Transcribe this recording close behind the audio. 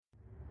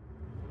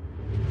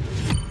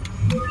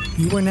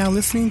You are now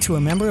listening to a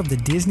member of the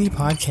Disney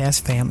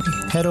Podcast family.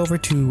 Head over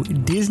to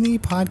Disney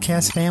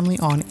Podcast Family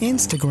on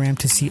Instagram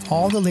to see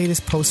all the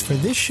latest posts for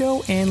this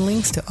show and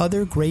links to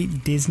other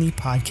great Disney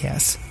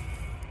podcasts.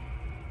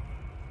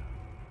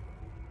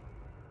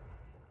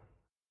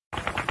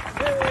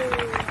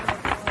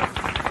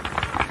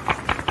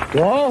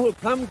 To all who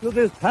come to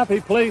this happy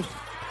place,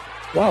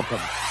 welcome.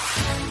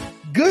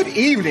 Good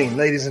evening,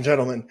 ladies and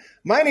gentlemen.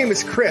 My name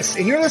is Chris,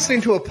 and you're listening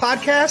to a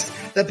podcast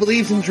that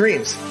believes in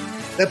dreams,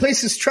 that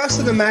places trust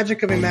in the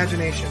magic of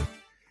imagination,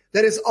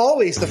 that is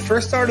always the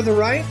first star to the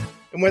right,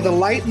 and where the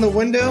light in the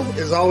window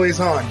is always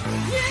on.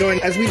 Join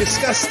as we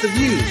discuss the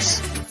views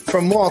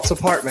from Walt's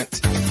apartment.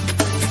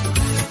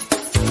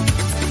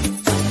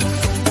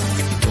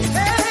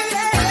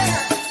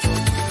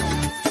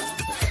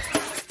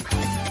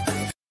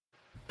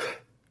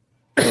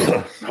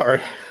 Sorry.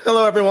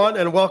 Hello, everyone,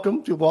 and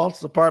welcome to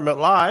Walt's Apartment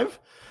Live.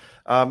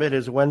 It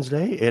is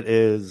Wednesday. It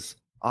is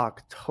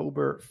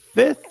October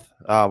 5th.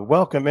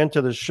 Welcome into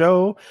the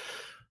show.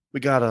 We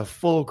got a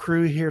full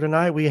crew here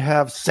tonight. We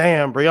have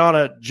Sam,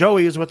 Brianna,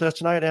 Joey is with us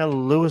tonight,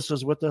 and Lewis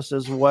is with us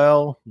as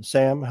well.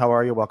 Sam, how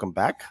are you? Welcome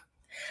back.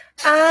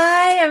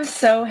 I am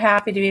so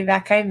happy to be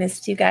back. I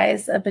missed you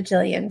guys a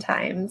bajillion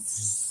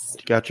times.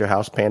 You got your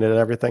house painted and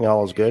everything?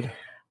 All is good?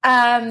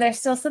 There's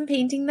still some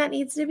painting that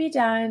needs to be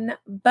done,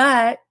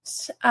 but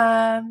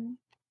I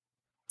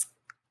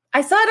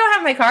still don't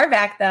have my car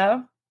back,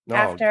 though.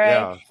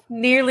 I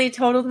nearly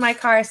totaled my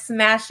car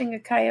smashing a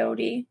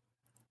coyote.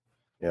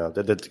 Yeah.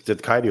 Did the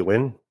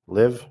coyote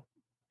live?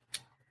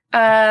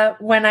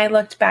 When I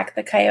looked back,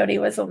 the coyote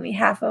was only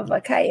half of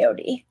a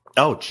coyote.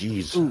 Oh,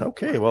 geez.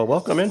 Okay. Well,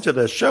 welcome into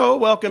the show.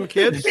 Welcome,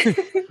 kids.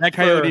 That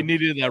coyote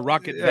needed a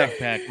rocket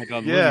backpack. Like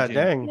on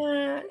dang.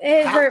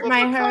 It hurt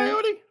my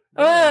heart.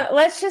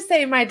 Let's just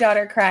say my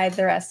daughter cried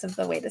the rest of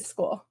the way to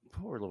school.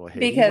 Poor little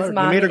Haley. Because you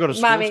made her go to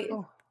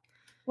school?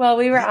 Well,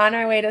 we were on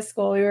our way to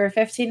school. We were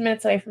 15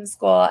 minutes away from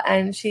school,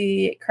 and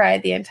she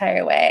cried the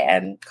entire way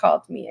and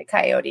called me a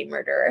coyote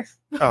murderer.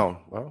 Oh,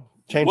 well,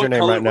 change your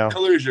name right now. What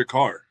color is your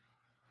car?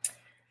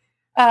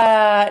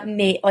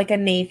 Like a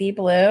navy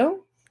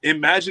blue.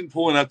 Imagine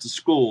pulling up to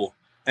school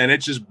and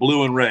it's just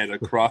blue and red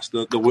across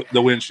the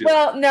windshield.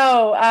 Well,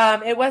 no,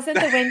 it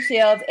wasn't the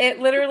windshield. It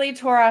literally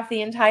tore off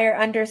the entire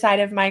underside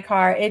of my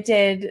car. It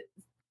did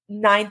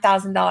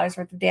 $9,000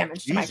 worth of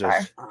damage to my car.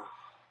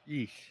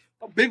 Yeesh.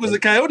 How big was the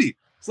coyote?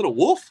 Is it a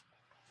wolf?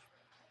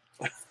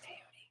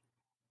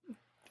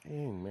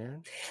 Dang,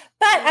 man.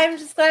 But I'm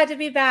just glad to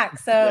be back.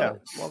 So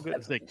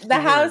the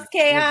house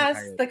chaos,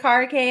 the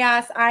car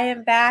chaos. I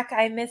am back.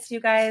 I missed you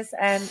guys,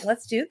 and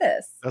let's do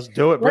this. Let's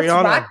do it, Let's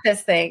Brianna. rock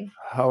this thing.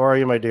 How are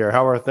you, my dear?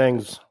 How are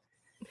things?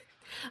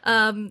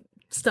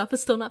 Stuff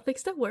is still not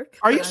fixed at work.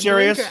 Are you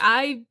serious?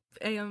 I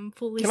am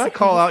fully. Can I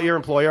call out your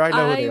employer? I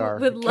know who they are.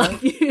 I would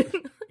love you.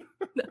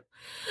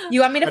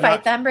 You want me to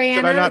fight them, Brianna?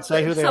 Should I not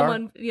say who they are?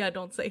 Yeah,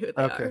 don't say who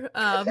they are.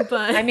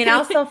 But I mean,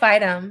 I'll still fight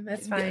them.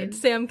 It's fine.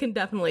 Sam can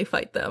definitely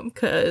fight them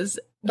because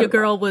your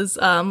girl was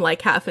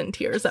like half in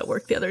tears at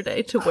work the other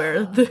day to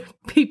where the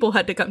people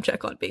had to come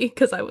check on me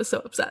because I was so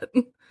upset.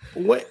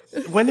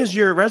 When is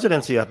your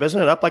residency up?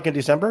 Isn't it up like in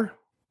December?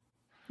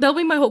 That'll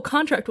be my whole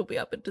contract will be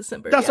up in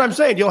December. That's what I'm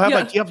saying. You'll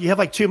have you have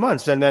like 2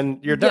 months and then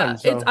you're done.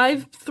 So.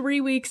 I've 3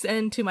 weeks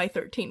into my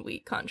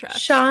 13-week contract.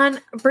 Sean,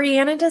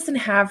 Brianna doesn't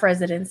have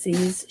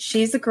residencies.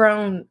 She's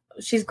grown.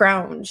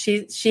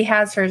 She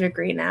has her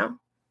degree now.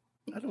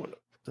 I don't know.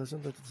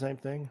 Doesn't it the same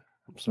thing?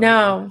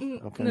 No.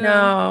 Okay.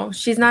 No,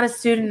 she's not a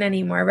student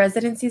anymore.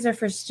 Residencies are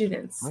for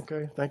students.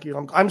 Okay, thank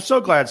you. I'm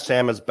so glad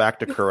Sam is back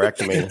to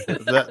correct me.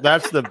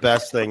 That's the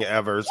best thing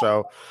ever.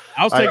 So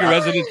I was taking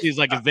residencies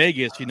like in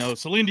Vegas.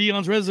 Celine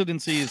Dion's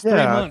residency is 3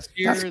 months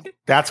here.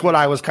 That's what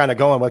I was kind of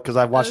going with because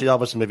I've watched the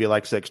Elvis movie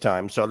like 6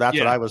 times. So that's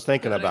what I was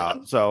thinking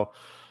about. So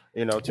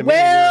to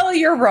me,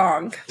 you're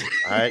wrong.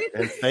 All right,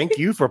 and thank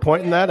you for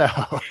pointing that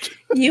out.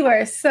 You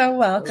are so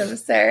welcome,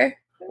 sir.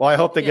 Well, I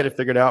hope they get it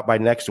figured out by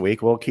next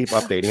week. We'll keep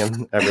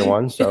updating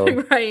everyone. So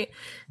right,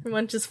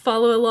 everyone just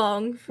follow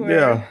along for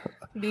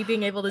me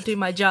being able to do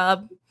my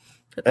job.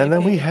 And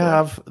then we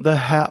have the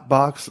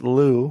Hatbox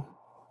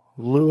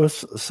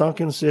Lewis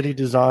Sunken City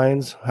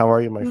Designs. How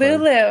are you, my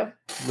friend?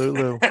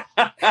 Lulu.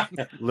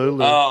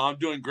 Lulu. I'm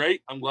doing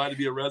great. I'm glad to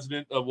be a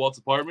resident of Walt's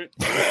apartment.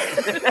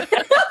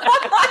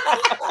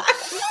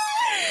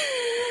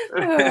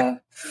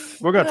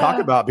 We're going to talk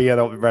about being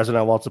a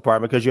resident of Walt's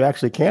apartment because you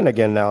actually can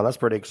again now. That's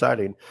pretty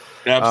exciting.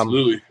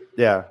 Absolutely.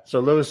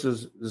 So Lewis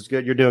is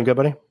good. You're doing good,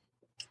 buddy?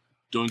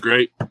 Doing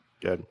great.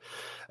 Good.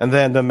 And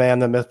then the man,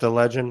 the myth, the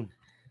legend,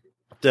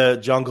 the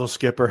jungle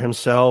skipper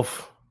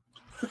himself,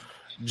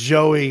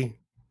 Joey.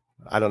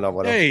 I don't know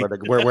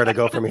where to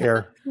go from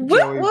here.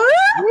 Whoop,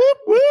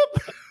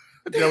 whoop.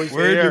 Joey's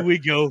where here. do we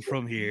go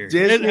from here?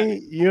 Disney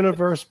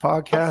Universe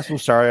podcast. I'm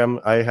sorry,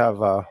 I have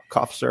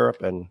cough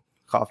syrup and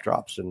cough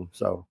drops, and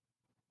so.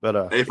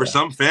 But hey, for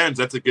some fans,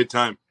 that's a good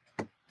time.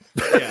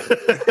 Yeah.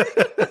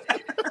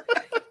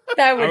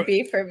 That would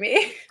be for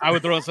me. I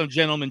would throw some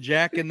Gentleman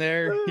Jack in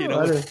there.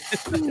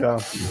 Yeah.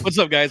 What's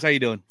up, guys? How you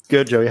doing?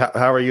 Good, Joey.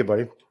 How are you,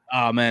 buddy?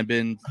 Oh man,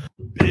 been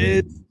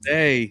busy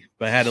day,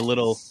 but had a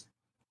little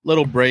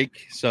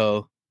break.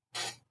 So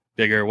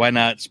figure why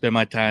not spend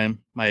my time,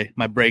 my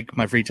break,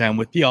 my free time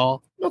with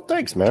y'all. Well,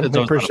 thanks, man.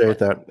 We appreciate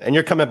that. And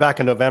you're coming back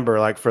in November,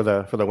 like for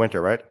the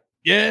winter, right?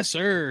 Yes,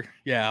 sir.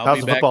 Yeah.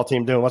 How's the football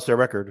team doing? What's their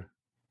record?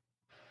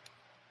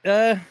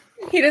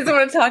 He doesn't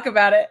want to talk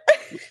about it.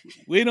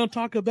 We don't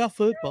talk about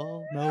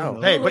football.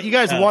 No. Hey, but you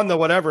guys won the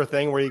whatever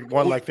thing where you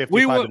won like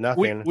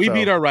 55-0. We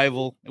beat our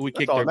rival and we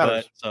kicked their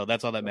butt. So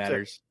that's all that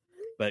matters.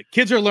 But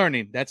kids are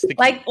learning. That's the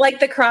key. Like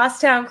the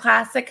Crosstown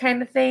Classic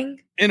kind of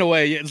thing. In a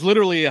way, it's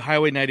literally a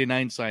Highway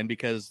 99 sign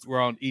because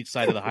we're on each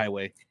side of the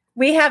highway.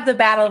 We have the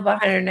Battle of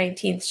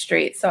 119th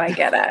Street, so I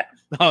get it.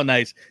 Oh,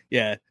 nice.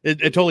 Yeah, it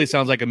totally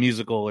sounds like a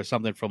musical or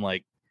something from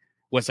like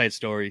West Side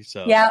Story.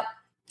 So yeah,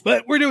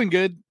 but we're doing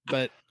good.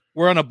 But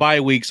we're on a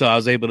bye week, so I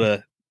was able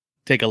to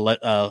take a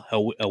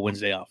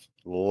Wednesday off.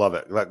 Love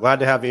it. Glad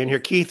to have you in here.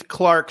 Keith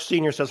Clark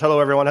Sr. says hello,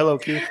 everyone. Hello,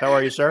 Keith. How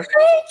are you, sir?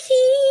 Hi,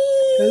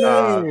 Keith.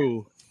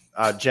 Hello.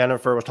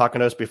 Jennifer was talking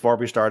to us before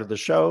we started the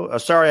show.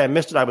 Sorry, I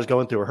missed it. I was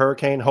going through a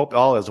hurricane. Hope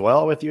all is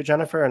well with you,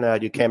 Jennifer,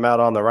 and you came out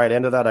on the right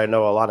end of that. I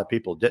know a lot of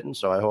people didn't,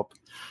 so I hope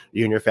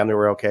you and your family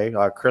were okay.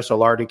 Chris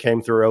Olardi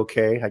came through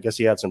okay. I guess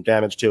he had some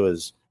damage to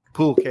his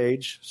pool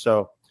cage.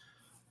 So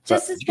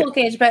just his pool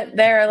cage, but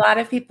there are a lot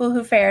of people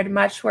who fared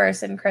much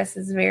worse, and Chris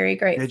is very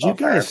grateful. Did you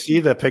guys see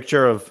the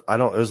picture of? It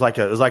was like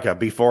a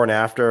before and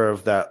after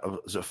of that.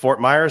 Was it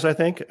Fort Myers? I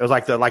think it was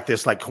like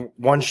this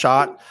one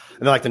shot,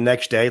 and then like the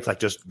next day it's like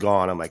just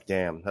gone. I'm like,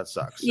 damn, that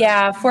sucks.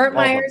 Yeah, Fort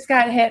Myers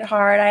got hit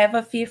hard. I have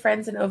a few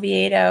friends in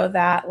Oviedo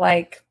that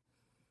like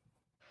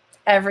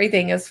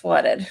everything is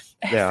flooded.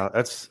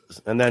 Yeah,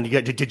 and then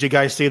did you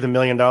guys see the $1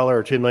 million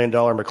or $2 million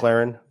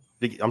McLaren?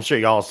 I'm sure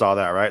y'all saw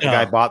that, right? Yeah.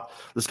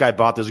 This guy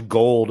bought this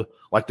gold,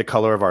 like the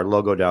color of our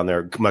logo down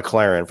there,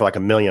 McLaren, for like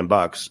 $1 million,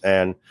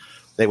 and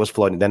it was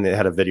floating. Then they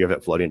had a video of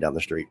it floating down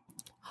the street.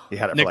 He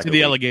had it next to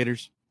the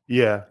alligators.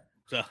 Yeah,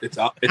 so it's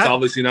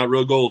obviously not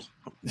real gold.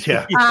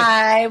 Yeah,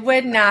 I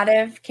would not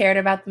have cared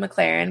about the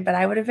McLaren, but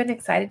I would have been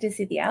excited to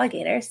see the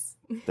alligators.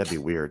 That'd be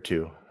weird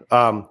too.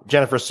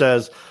 Jennifer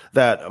says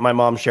that my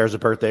mom shares a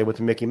birthday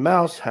with Mickey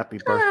Mouse. Happy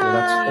birthday.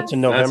 That's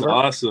in November.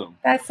 That's awesome.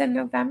 That's in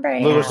November.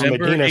 Yeah. Lewis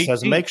Medina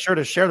says, make sure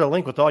to share the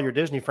link with all your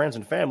Disney friends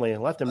and family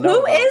and let them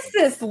know. Who is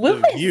this,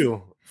 Lewis?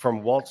 You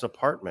from Walt's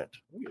apartment.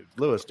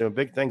 Lewis doing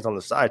big things on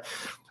the side.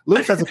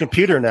 Lewis has a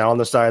computer now on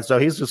the side, so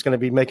he's just going to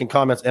be making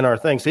comments in our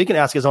thing. So he can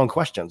ask his own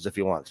questions if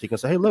he wants. He can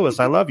say, hey, Lewis,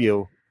 I love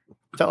you.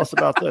 Tell us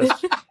about this.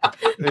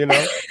 You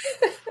know?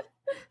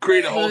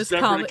 Create a whole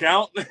separate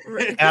account.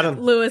 Adam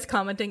Lewis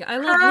commenting, I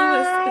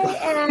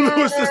love Lewis.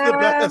 Lewis is the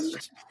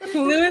best.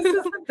 Lewis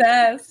is the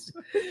best.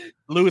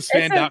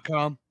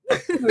 LewisFan.com.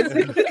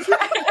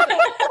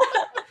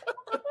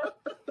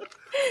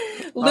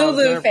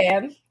 Lulu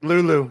fan.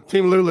 Lulu.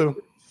 Team Lulu.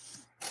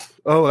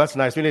 Oh, that's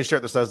nice. We need a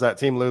shirt that says that.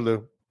 Team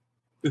Lulu.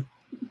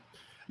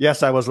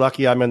 Yes, I was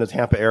lucky. I'm in the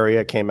Tampa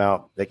area. It came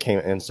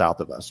in south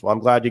of us. Well, I'm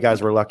glad you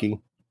guys were lucky.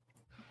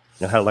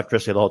 You had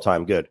electricity the whole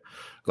time. Good.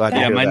 Glad to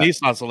hear my that.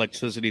 niece lost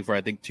electricity for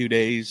I think 2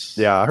 days.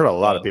 Yeah, I heard a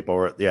lot of people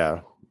were.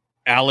 Yeah,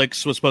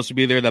 Alex was supposed to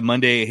be there the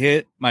Monday it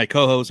hit. My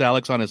co-host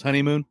Alex on his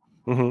honeymoon,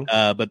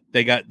 but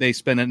they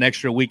spent an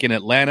extra week in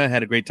Atlanta,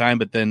 had a great time.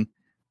 But then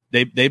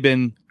they've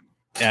been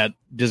at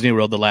Disney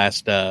World the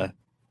last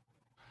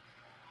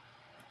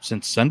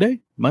since Monday.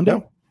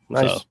 Oh,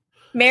 nice. So.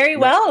 Mary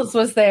Wells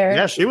was there.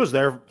 Yeah, she was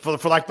there for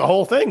like the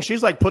whole thing.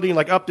 She's like putting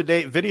like up to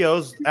date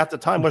videos at the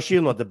time. Was she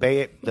in the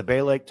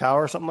Bay Lake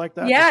Tower or something like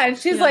that? Yeah, and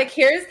she's like,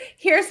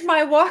 "Here's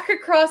my walk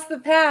across the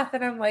path,"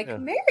 and I'm like,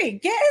 "Mary,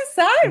 get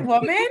inside,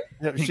 woman."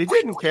 Yeah, she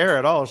didn't care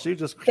at all. She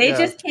just they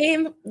just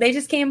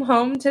came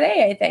home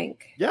today, I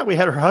think. Yeah, we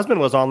had her husband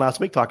was on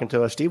last week talking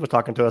to us. Steve was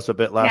talking to us a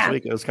bit last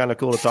week. It was kind of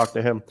cool to talk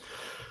to him.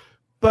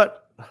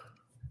 But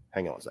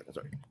hang on one second,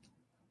 sorry.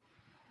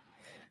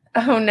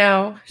 Oh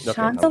no, Okay,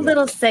 Sean's a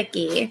little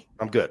sicky.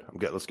 I'm good.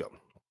 Let's go.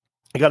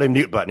 I got a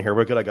mute button here.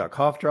 We're good. I got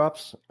cough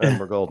drops and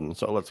we're golden.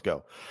 So let's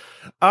go.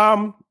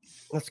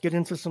 Let's get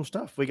into some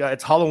stuff.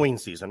 It's Halloween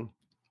season.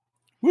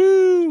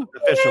 Woo!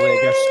 Officially,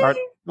 I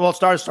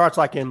guess starts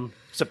like in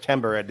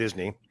September at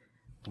Disney.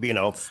 You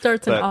know,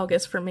 starts in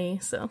August for me.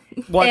 So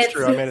it's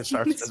true. I mean, it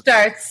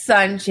starts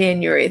on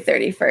January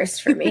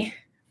 31st for me.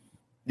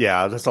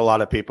 Yeah, that's a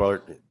lot of people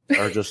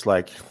are just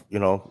like, you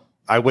know.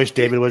 I wish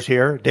David was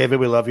here. David,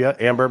 we love you.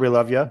 Amber, we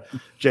love you.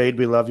 Jade,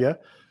 we love you.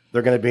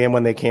 They're going to be in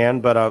when they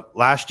can. But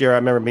last year, I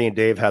remember me and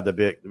Dave had the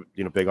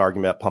big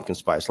argument about pumpkin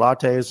spice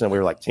lattes, and we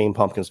were like team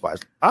pumpkin spice.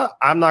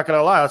 I'm not going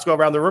to lie. Let's go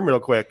around the room real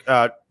quick.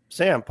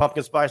 Sam,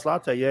 pumpkin spice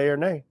latte, yay or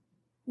nay?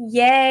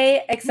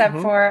 Yay, except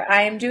for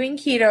I am doing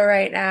keto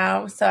right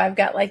now, so I've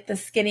got like the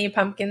skinny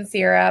pumpkin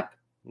syrup,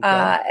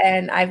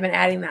 and I've been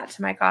adding that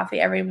to my coffee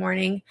every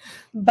morning.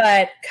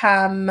 But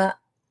come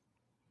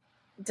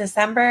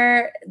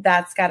December,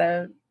 that's got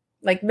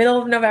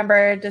middle of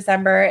November,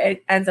 December,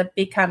 it ends up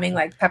becoming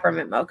like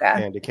peppermint mocha.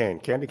 Candy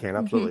cane,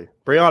 absolutely.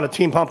 Brianna,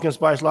 team pumpkin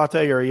spice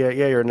latte or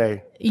yay or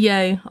nay?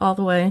 Yay, all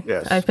the way.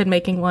 Yes. I've been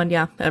making one,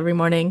 every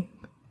morning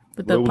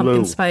with the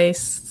pumpkin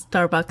spice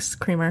Starbucks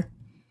creamer.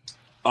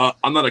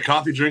 I'm not a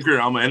coffee drinker.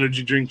 I'm an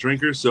energy drink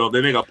drinker. So if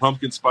they make a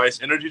pumpkin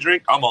spice energy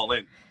drink, I'm all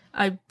in.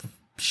 I'm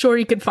sure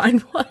you could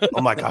find one.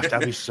 Oh my gosh,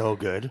 that'd be so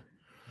good.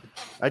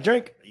 I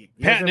drink.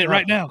 Patent it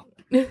right now.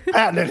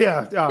 Patent it,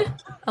 yeah.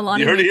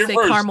 Alana makes a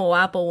caramel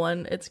apple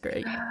one. It's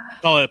great.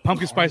 Call it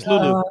pumpkin spice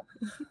Lulu.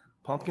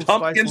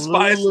 Pumpkin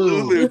spice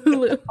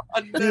Lulu.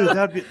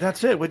 Dude,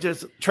 that's it. We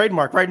just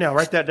trademark right now.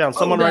 Write that down.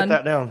 Someone write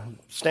that down.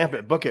 Stamp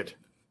it. Book it.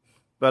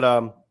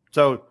 But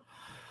so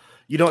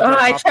you don't.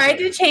 I tried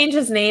to change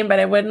his name, but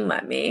it wouldn't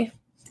let me.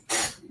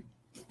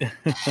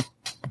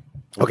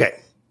 Okay,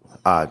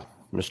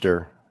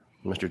 Mr.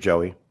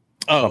 Joey.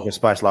 Oh, pumpkin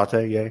spice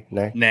latte. Yay?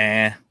 Nay?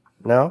 Nah.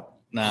 No.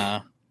 Nah.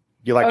 Do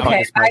you like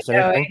pumpkin spice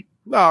anything?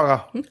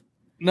 No.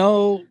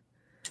 No.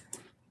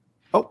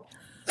 Oh.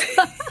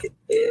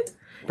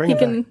 Bring it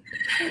back.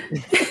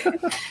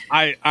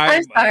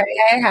 I'm sorry,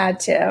 I had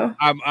to.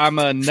 I'm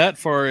a nut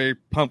for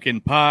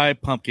pumpkin pie,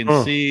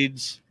 pumpkin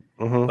seeds,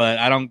 but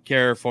I don't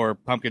care for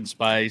pumpkin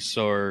spice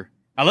or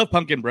I love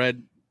pumpkin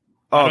bread.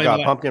 Oh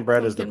god, pumpkin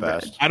bread is the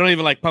best. I don't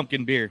even like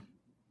pumpkin beer,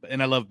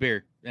 and I love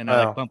beer, and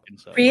I like pumpkin.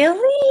 So.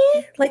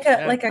 Really? Like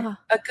a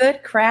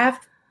good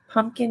craft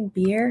pumpkin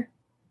beer?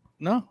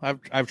 No,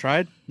 I've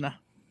tried. No.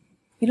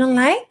 You don't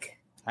like?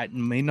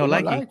 Me no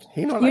likey.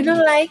 You don't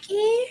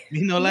likey?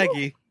 Me no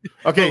likey.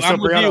 Okay, so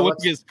Brianna,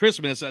 what is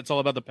Christmas? That's all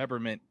about the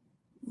peppermint.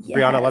 Yes.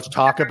 Brianna, let's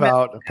talk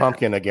about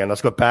pumpkin again.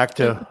 Let's go back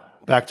to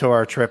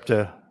our trip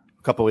to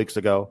a couple weeks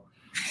ago.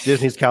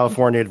 Disney's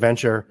California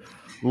Adventure,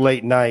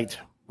 late night.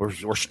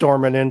 We're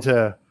storming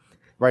into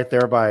right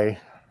there by.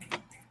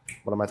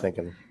 What am I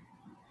thinking?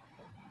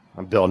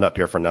 I'm building up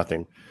here for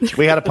nothing.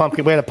 We had a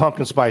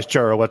pumpkin spice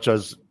churro, which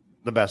was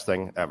the best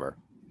thing ever.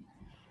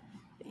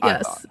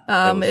 Yes,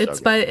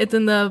 it's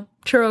in the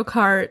churro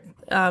cart.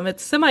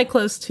 It's semi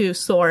close to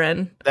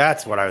Soarin'.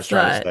 That's what I was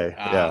trying to say.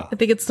 Yeah, I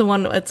think it's the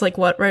one. It's like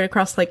right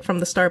across from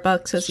the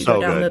Starbucks as you go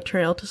down the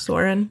trail to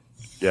Soarin'.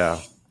 Yeah,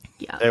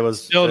 it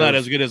was still not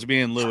as good as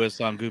me and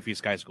Lewis on Goofy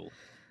Sky School,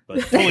 but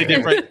totally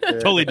different.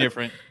 Totally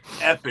different.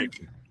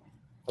 Epic.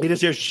 You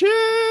just hear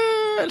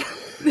shit.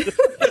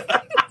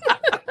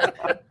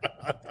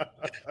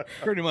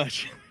 Pretty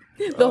much.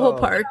 The whole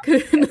park.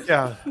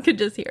 Yeah, you could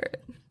just hear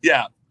it.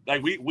 Yeah.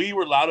 Like we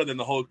were louder than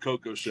the whole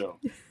Coco show.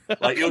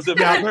 Like it was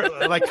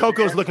like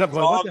Coco's looking up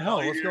going, what the hell?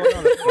 What's going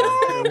on?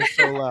 It was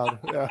so loud.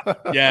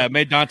 Yeah, it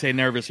made Dante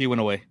nervous. He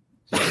went away.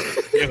 So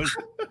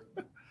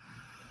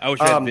I wish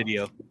I had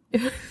video.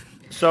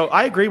 So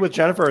I agree with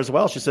Jennifer as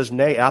well. She says,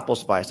 nay, apple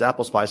spice.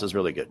 Apple spice is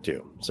really good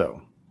too.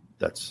 So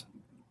that's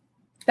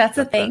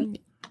a thing.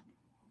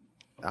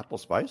 Apple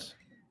spice?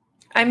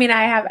 I mean,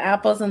 I have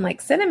apples and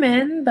like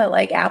cinnamon, but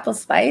like apple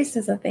spice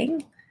is a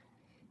thing.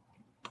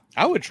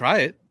 I would try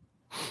it.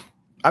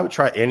 I would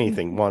try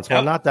anything once.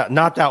 Well, not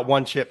that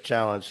one chip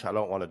challenge. I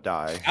don't want to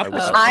die.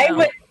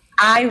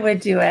 I would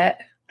do it.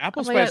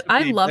 Apple spice.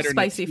 I love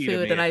spicy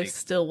food, and I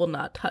still will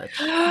not touch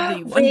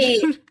the one.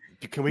 Wait,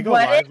 can we go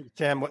live,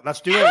 Tim?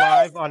 Let's do it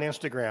live on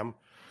Instagram.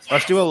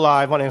 Let's do it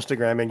live on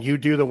Instagram, and you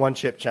do the one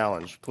chip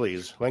challenge,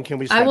 please. When can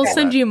we? I will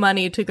send you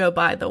money to go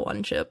buy the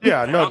one chip.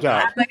 Yeah, no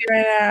doubt. Right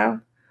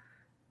now.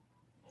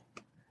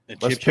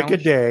 Let's pick a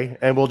day,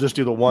 and we'll just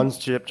do the one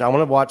chip. I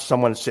want to watch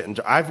someone sit and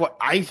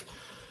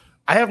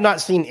I have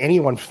not seen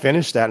anyone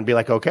finish that and be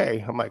like,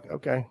 okay. I'm like,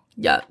 okay.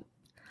 Yeah.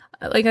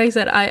 Like I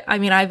said, I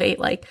mean, I've ate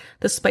like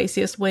the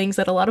spiciest wings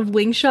at a lot of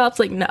wing shops.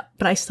 Like, no,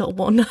 but I still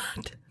will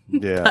not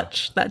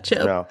touch that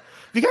chip. No. Have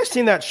you guys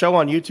seen that show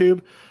on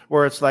YouTube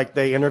where it's like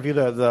they interview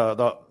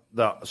the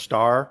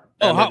star?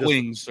 Oh, hot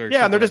wings.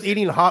 And they're just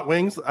eating hot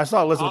wings. I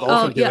saw Elizabeth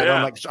Olsen do it.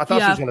 I'm like, I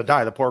thought she was going to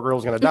die. The poor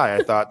girl's going to die.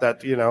 I thought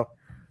that,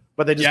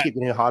 but they just keep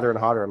getting hotter and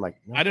hotter. I'm like,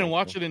 no, I didn't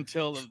watch it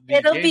until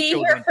it'll be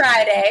here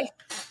Friday.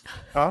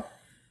 Huh?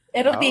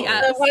 It'll be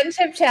the one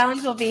chip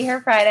challenge will be here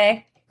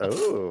Friday.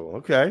 Oh,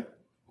 okay.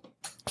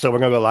 So we're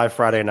gonna go live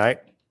Friday night.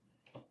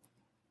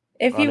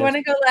 If you want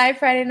to go live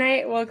Friday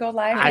night, we'll go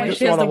live. I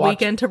just want the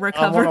weekend to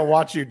recover. I want to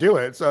watch you do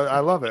it, so I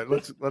love it.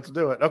 Let's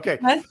do it. Okay,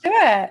 let's do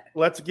it.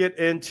 Let's get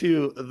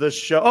into the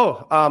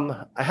show.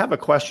 I have a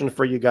question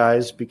for you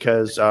guys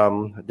because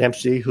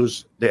Dempsey,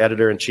 who's the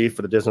editor in chief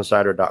for the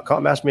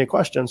DisneyInsider.com, asked me a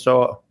question,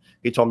 so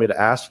he told me to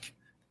ask.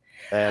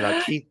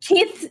 And Keith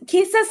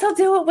says he'll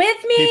do it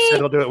with me. Keith said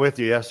he'll do it with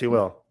you. Yes, he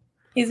will.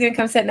 He's gonna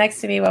come sit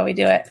next to me while we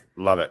do it.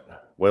 Love it.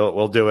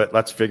 We'll do it.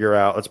 Let's pick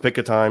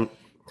a time.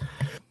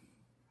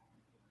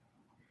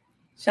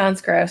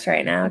 Sean's gross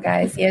right now,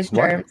 guys. He has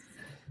germs.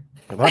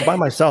 I'm by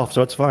myself,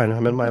 so it's fine.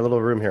 I'm in my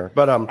little room here.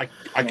 But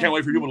I can't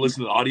wait for people to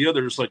listen to the audio.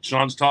 They're just like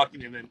Sean's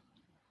talking, and then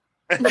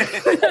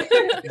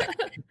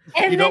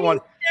you don't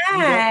want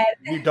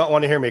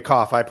to hear me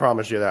cough. I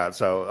promise you that.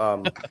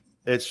 So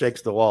it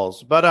shakes the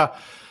walls. But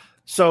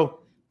so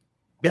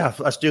yeah,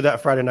 let's do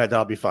that Friday night.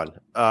 That'll be fun.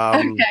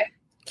 Okay.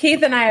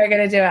 Keith and I are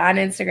going to do it on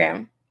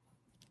Instagram.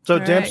 So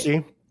all Dempsey,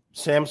 right.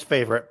 Sam's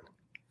favorite.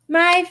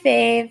 My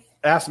fave.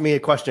 Asked me a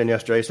question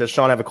yesterday. He says,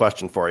 Sean, I have a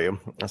question for you.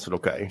 I said,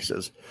 okay. He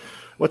says,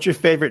 what's your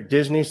favorite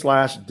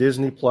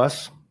Disney/Disney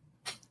Plus?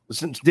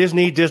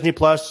 Disney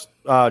Plus,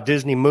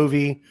 Disney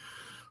movie,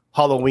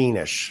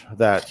 Halloween-ish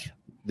that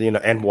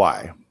and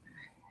why?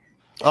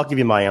 I'll give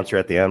you my answer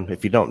at the end.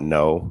 If you don't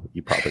know,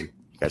 you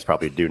guys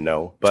probably do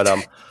know. But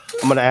I'm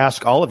going to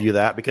ask all of you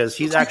that because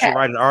he's actually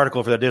writing an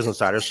article for the Disney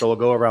Insider. So we'll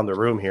go around the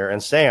room here.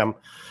 And Sam,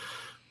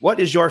 what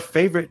is your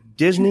favorite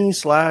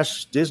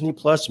Disney/Disney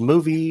Plus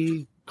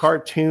movie,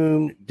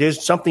 cartoon,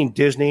 something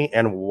Disney,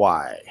 and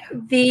why?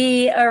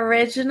 The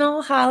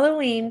original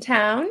Halloween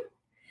Town.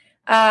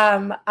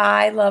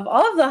 I love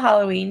all of the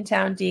Halloween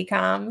Town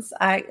DComs.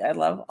 I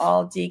love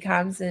all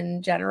DComs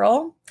in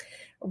general,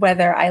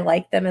 whether I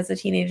like them as a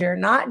teenager or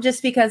not,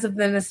 just because of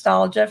the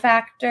nostalgia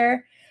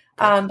factor.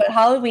 But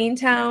Halloween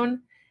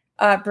Town,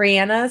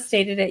 Brianna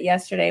stated it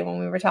yesterday when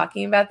we were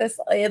talking about this.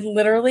 It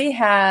literally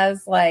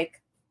has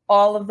like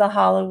all of the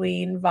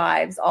Halloween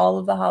vibes, all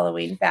of the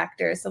Halloween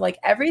factors. So like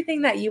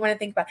everything that you want to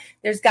think about.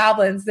 There's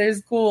goblins,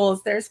 there's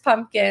ghouls, there's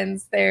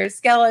pumpkins, there's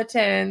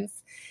skeletons.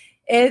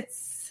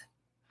 It's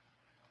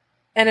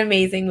an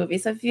amazing movie.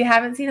 So if you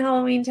haven't seen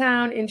Halloween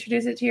Town,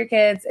 introduce it to your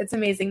kids. It's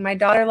amazing. My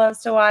daughter loves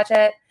to watch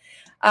it.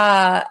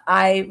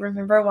 I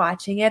remember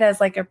watching it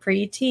as like a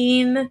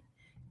preteen,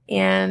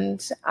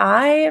 and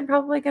I am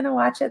probably going to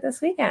watch it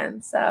this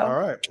weekend. So, all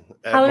right,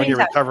 when you're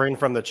recovering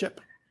from the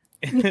chip.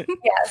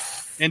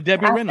 Yes. And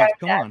Debbie Reynolds,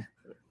 come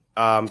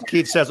on.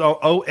 Keith says,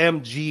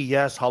 "OMG,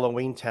 yes,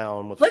 Halloween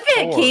Town." With Look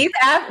at Keith.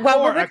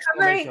 While we're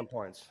recovering,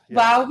 points. Yeah.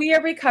 While we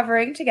are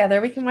recovering together,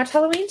 we can watch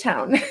Halloween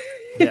Town.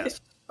 Yes.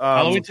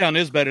 Halloween Town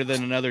is better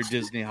than another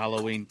Disney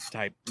Halloween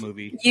type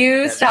movie.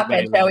 You stop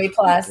it, Joey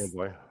Plus. Oh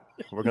boy.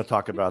 We're going to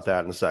talk about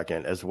that in a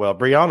second as well.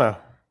 Brianna,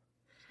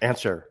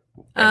 answer.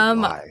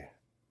 Why?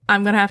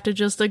 I'm going to have to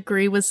just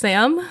agree with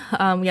Sam.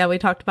 We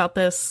talked about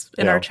this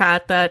in our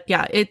chat that,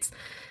 it's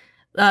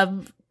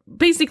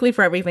basically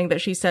for everything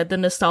that she said, the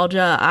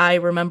nostalgia. I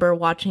remember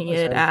watching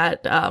it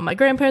at my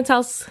grandparents'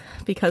 house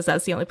because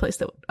that's the only place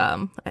that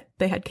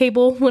they had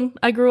cable when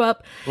I grew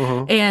up.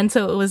 Mm-hmm. And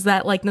so it was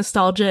that like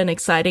nostalgia and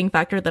exciting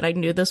factor that I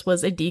knew this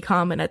was a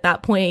DCOM. And at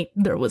that point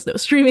there was no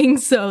streaming.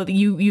 So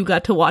you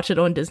got to watch it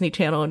on Disney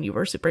Channel and you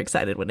were super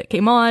excited when it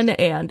came on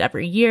and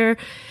every year.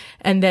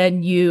 And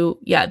then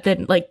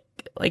then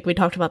like we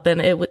talked about then,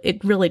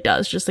 it really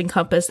does just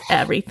encompass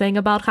everything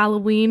about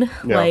Halloween.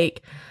 Yeah.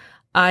 Like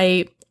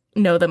I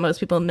know that most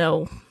people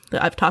know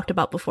that I've talked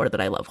about before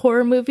that I love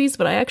horror movies,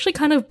 but I actually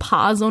kind of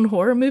pause on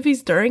horror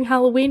movies during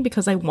Halloween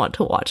because I want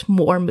to watch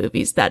more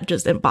movies that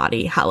just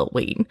embody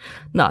Halloween,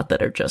 not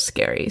that are just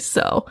scary.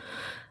 So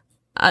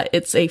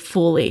it's a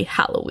fully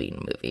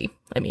Halloween movie.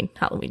 I mean,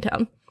 Halloween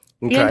Town.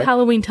 Okay. And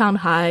Halloween Town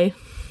High.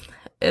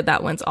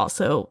 That one's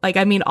also like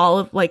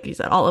you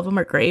said, all of them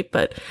are great,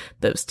 but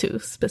those two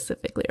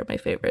specifically are my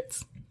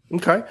favorites.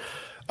 Okay.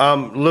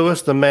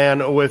 Lewis, the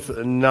man with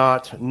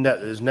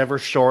is never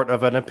short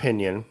of an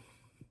opinion,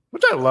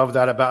 which I love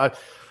that about.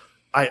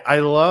 I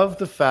love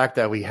the fact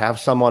that we have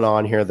someone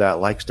on here that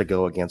likes to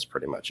go against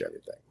pretty much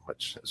everything,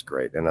 which is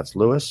great. And that's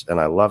Lewis, and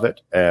I love it.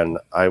 And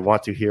I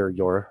want to hear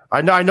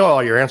I know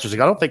all your answers. I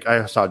don't think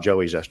I saw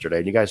Joey's yesterday,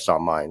 and you guys saw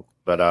mine.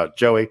 But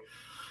Joey,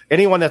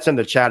 anyone that's in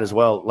the chat as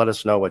well, let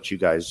us know what you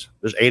guys.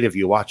 There's 8 of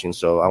you watching,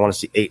 so I want to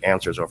see 8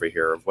 answers over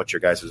here of what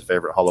your guys'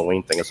 favorite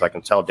Halloween thing is, so I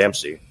can tell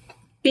Dempsey.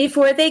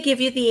 Before they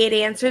give you the 8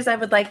 answers, I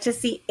would like to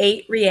see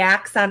 8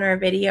 reacts on our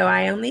video.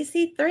 I only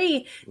see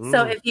 3.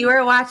 So if you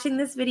are watching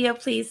this video,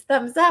 please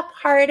thumbs up,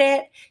 heart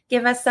it,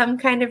 give us some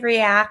kind of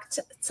react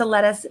to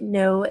let us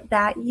know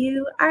that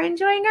you are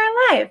enjoying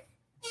our live.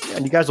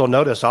 And you guys will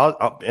notice,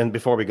 and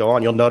before we go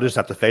on, you'll notice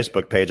that the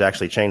Facebook page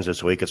actually changed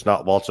this week. It's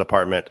not Walt's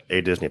Apartment,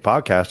 a Disney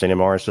podcast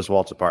anymore. It's just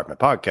Walt's Apartment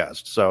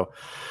podcast. So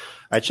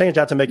I changed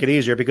that to make it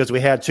easier because we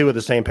had 2 of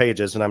the same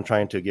pages, and I'm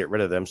trying to get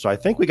rid of them. So I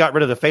think we got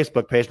rid of the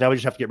Facebook page. Now we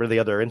just have to get rid of the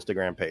other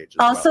Instagram page.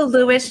 Also,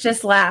 Lewis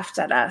just laughed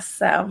at us.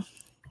 So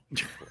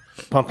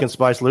Pumpkin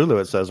Spice Lulu,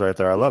 it says right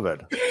there. I love it.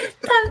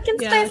 Pumpkin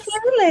Spice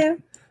Lulu.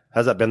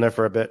 Has that been there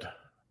for a bit?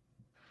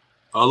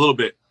 A little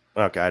bit.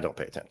 Okay, I don't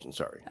pay attention.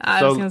 Sorry.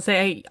 I was going to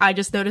say, I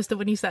just noticed it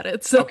when you said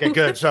it. So. Okay,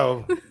 good.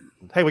 So,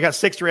 hey, we got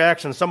 6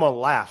 reactions. Someone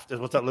laughed.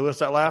 Was that Lewis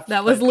that laughed?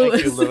 That was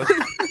Lewis. Thank you, Lewis.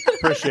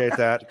 Appreciate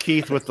that.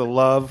 Keith with the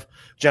love.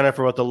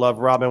 Jennifer with the love.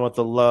 Robin with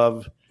the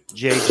love.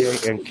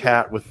 JJ and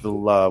Kat with the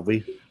love.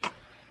 We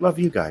love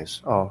you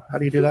guys. Oh, how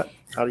do you do that?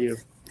 How do you?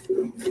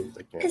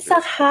 It's so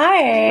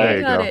hard. There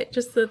you got go. it.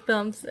 Just the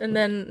thumbs. And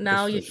then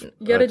now you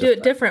got to do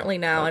it differently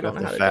now. I don't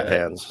know how to do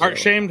hands, it. Heart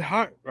shamed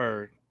heart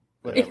or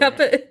whatever. Yeah,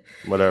 but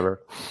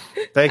whatever.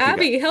 Thank you.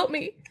 Abby, help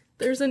me.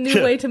 There's a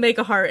new way to make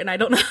a heart, and I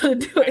don't know how to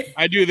do it.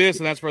 I do this,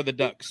 and that's for the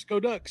Ducks. Go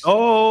Ducks.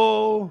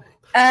 Oh.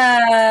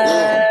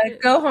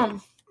 Go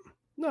home.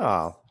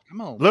 No.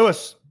 Come on.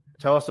 Lewis,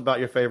 tell us about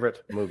your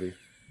favorite movie.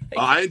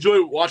 I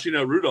enjoy watching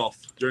Rudolph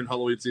during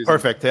Halloween season.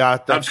 Perfect. Yeah,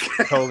 that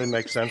totally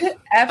makes sense.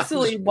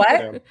 Absolutely.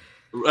 What?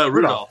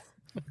 Rudolph.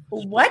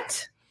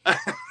 What?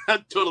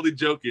 I'm totally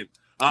joking.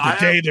 The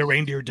day the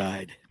reindeer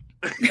died.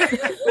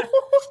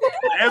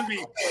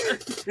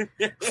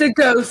 The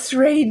ghost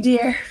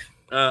reindeer.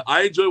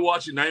 I enjoy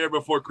watching Nightmare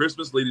Before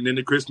Christmas leading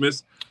into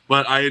Christmas,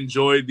 but I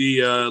enjoy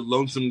the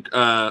Lonesome.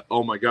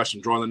 Oh my gosh,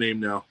 I'm drawing the name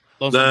now.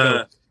 Lonesome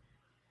Ghost.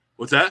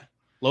 What's that?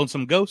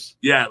 Lonesome Ghost?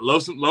 Yeah,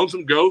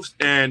 Lonesome Ghost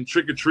and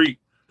Trick or Treat,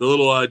 the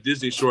little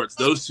Disney shorts.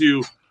 Those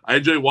two, I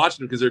enjoy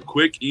watching them because they're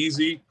quick,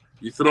 easy.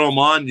 You throw them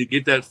on, you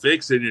get that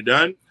fix, and you're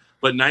done.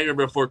 But Nightmare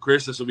Before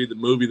Christmas will be the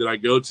movie that I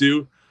go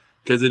to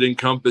because it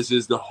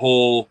encompasses the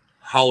whole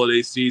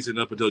holiday season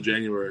up until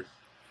January.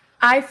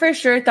 I for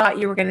sure thought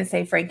you were going to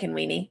say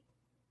Frankenweenie.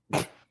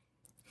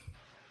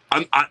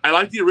 I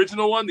like the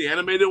original one. The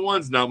animated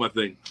one's not my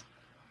thing.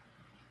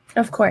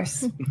 Of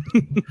course.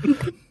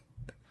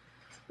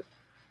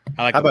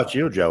 How about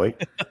you, Joey?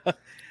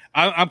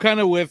 I'm kind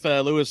of with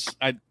Lewis.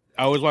 I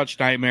always watch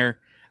Nightmare.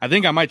 I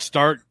think I might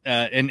start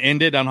and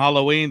end it on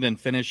Halloween, then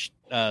finish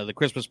the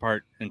Christmas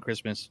part in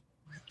Christmas,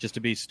 just to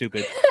be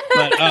stupid.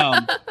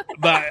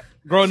 But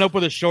growing up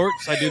with the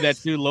shorts, I do that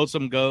too.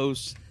 Lonesome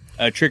Ghost,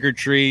 Trick or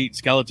Treat,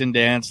 Skeleton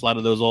Dance, a lot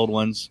of those old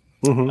ones.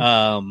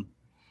 Mm-hmm.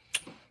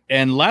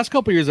 And last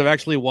couple of years, I've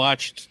actually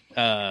watched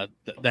the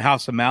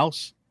House of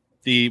Mouse.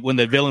 When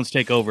the villains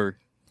take over.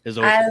 I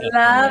love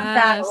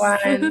that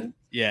one.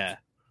 Yeah.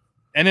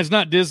 And it's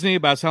not Disney,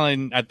 but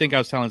I think I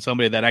was telling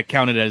somebody that I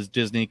counted it as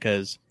Disney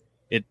because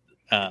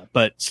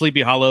but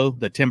Sleepy Hollow,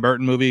 the Tim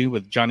Burton movie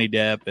with Johnny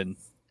Depp and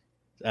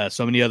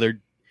so many other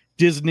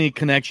Disney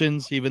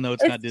connections, even though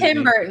it's not Disney.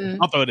 Tim Burton.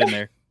 I'll throw it in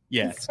there.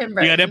 Yeah. You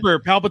got Emperor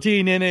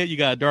Palpatine in it. You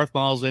got Darth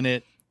Maul's in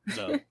it.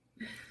 So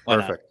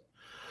perfect.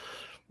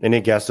 Any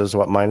guesses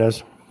what mine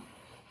is?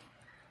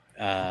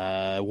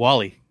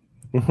 WALL-E.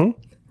 Mm-hmm.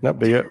 That'd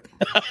be it.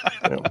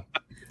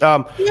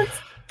 It's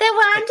the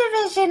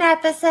WandaVision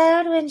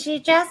episode when she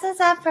dresses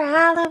up for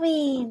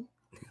Halloween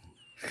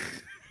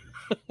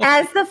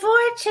as the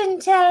fortune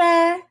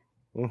teller.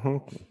 Mm-hmm.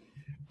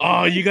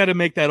 Oh, you got to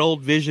make that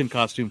old Vision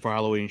costume for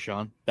Halloween,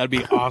 Sean. That'd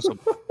be awesome.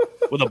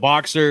 With the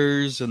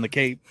boxers and the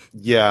cape.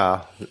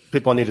 Yeah,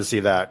 people need to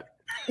see that.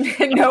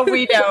 No,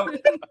 we don't.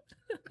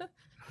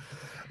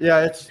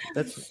 Yeah, it's.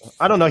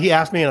 I don't know. He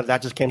asked me, and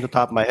that just came to the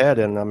top of my head.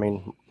 And I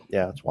mean,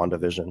 yeah, it's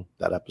WandaVision,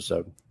 that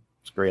episode.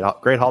 It's great.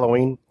 Great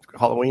Halloween.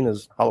 Halloween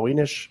is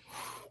Halloweenish.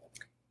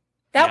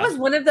 That was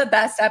one of the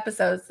best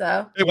episodes,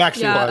 though. It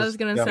actually was. I was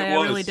going to say,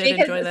 I really did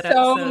enjoy that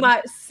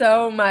episode.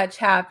 So much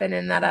happened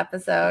in that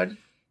episode.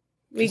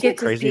 We get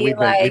to crazy. See,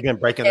 we've been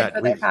breaking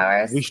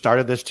that. We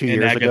started this 2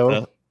 years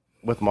ago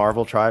with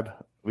Marvel Tribe.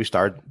 We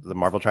started the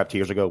Marvel Tribe 2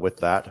 years ago with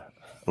that.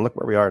 And look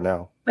where we are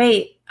now.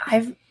 Wait,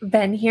 I've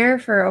been here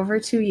for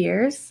over 2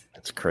 years.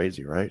 It's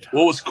crazy, right?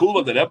 What was cool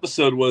about that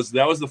episode was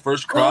that was the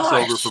first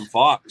crossover from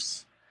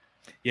Fox.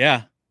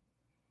 Yeah.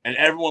 And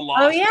everyone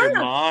lost their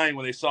mind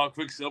when they saw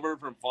Quicksilver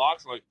from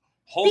Fox. Like,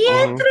 hold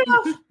on.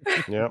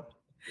 Yep.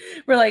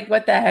 We're like,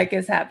 what the heck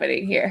is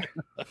happening here?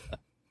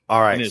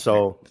 All right.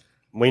 So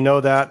we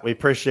know that. We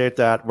appreciate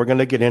that. We're going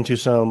to get into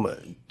some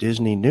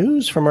Disney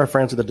news from our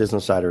friends at the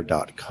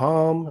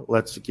DisneyInsider.com.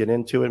 Let's get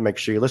into it. Make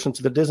sure you listen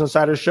to the Disney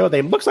Insider show.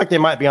 Looks like they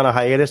might be on a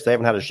hiatus. They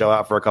haven't had a show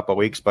out for a couple of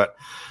weeks, but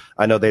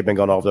I know they've been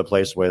going all over the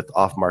place with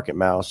Off Market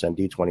Mouse and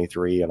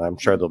D23, and I'm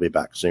sure they'll be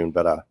back soon.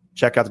 But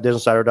check out the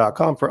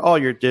DisneyInsider.com for all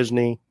your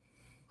Disney,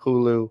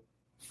 Hulu,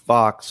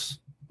 Fox,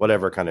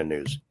 whatever kind of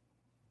news.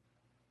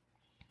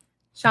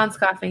 Sean's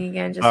coughing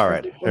again. All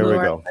right, here we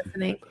go.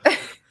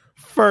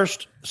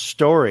 First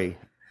story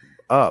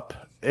up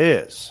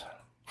is,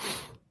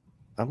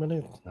 I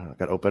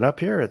got to open up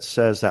here. It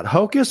says that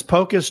Hocus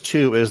Pocus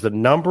 2 is the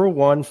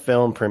 #1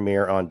 film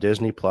premiere on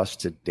Disney Plus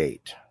to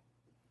date.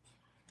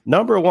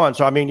 #1.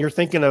 So, I mean, you're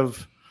thinking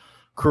of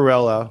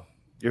Cruella,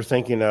 you're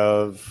thinking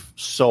of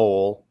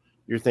Soul,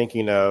 you're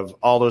thinking of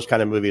all those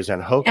kind of movies,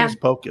 and Hocus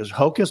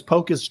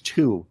Pocus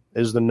 2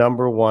 is the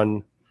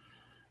 #1,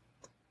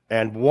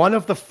 and one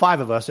of the 5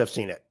 of us have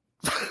seen it.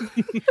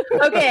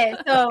 Okay,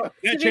 so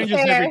that changes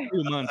every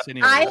 2 months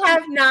anyway. I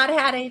have not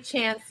had a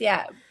chance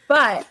yet,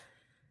 but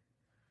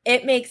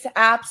it makes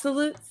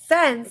absolute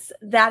sense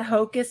that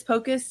Hocus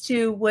Pocus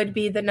 2 would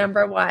be the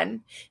 #1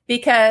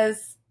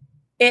 because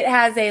it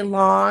has a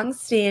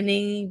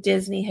long-standing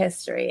Disney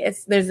history.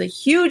 There's a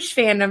huge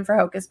fandom for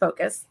Hocus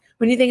Pocus.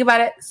 When you think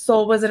about it,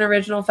 Soul was an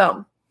original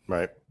film.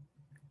 Right.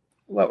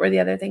 What were the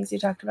other things you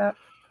talked about?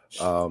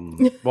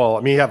 Well,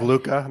 I mean, you have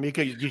Luca. I mean, you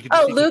could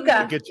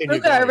Luca.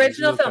 Luca,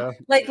 original film.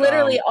 Like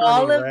literally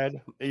all of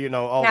Red,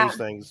 all these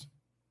things.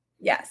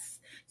 Yes.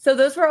 So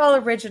those were all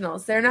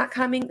originals. They're not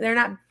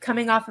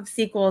coming off of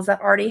sequels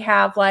that already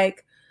have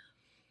like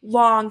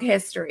long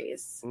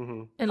histories.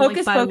 Mm-hmm. And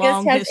Hocus like by Pocus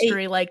long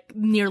history, like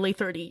nearly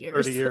 30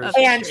 years. 30 years.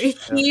 And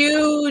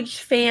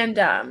huge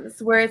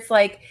fandoms where it's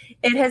like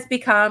it has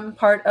become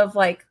part of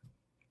like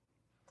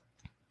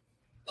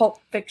Pulp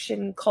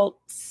Fiction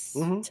cults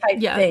type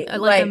thing.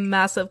 Like a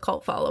massive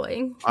cult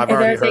following. I've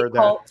already heard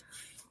that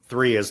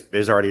 3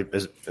 is already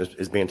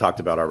being talked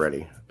about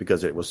already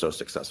because it was so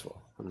successful.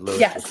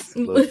 Yes.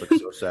 Lewis looks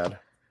so sad.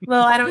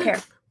 Well, I don't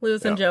care.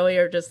 Lewis and Joey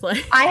are just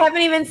like I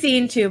haven't even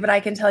seen 2, but I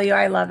can tell you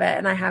I love it,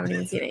 and I haven't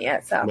even seen it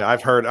yet. So yeah,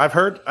 I've heard.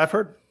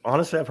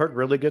 Honestly, I've heard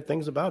really good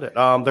things about it.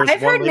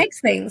 I've heard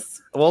mixed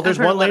things. Well, there's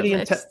one lady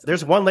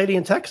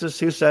in Texas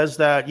who says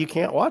that you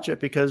can't watch it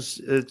because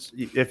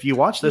if you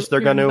watch this, they're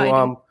going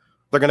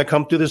to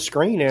come through the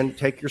screen and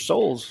take your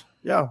souls.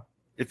 Yeah.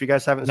 If you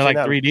guys haven't seen like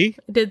that, 3D.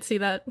 I did see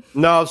that.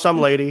 No,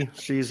 some lady.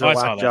 She's a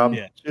whack job.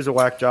 Yeah. She's a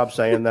whack job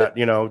saying that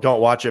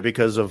don't watch it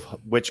because of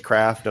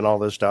witchcraft and all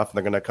this stuff. And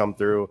they're going to come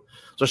through.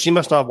 So she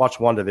must not have watched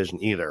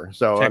WandaVision either.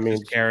 So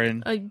Texas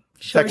Karen,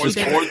 sure Texas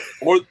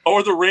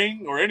or The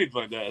Ring or anything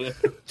like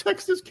that.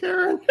 Texas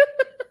Karen.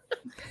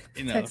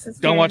 Texas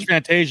don't watch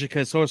Fantasia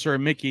because Sorcerer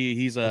Mickey.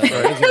 He's a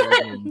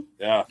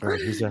yeah.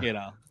 He's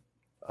a,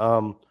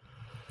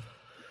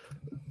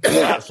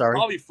 sorry.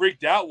 Probably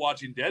freaked out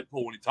watching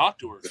Deadpool when he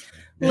talked to her.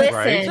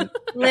 Listen.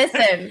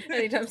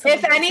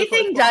 If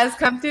anything does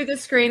come through the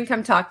screen,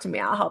 come talk to me.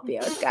 I'll help you.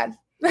 It's good.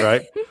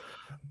 Right.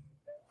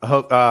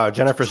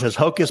 Jennifer says,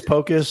 Hocus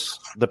Pocus,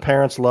 the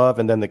parents love,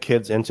 and then the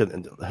kids into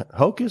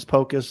Hocus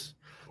Pocus,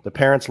 the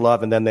parents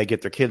love, and then they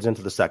get their kids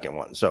into the second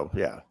one. So,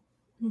 yeah.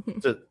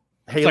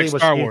 Haley, it's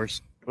like Star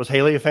Wars. Was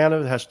Haley a fan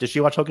of it? Did she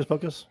watch Hocus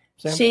Pocus,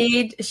 Sam?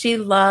 She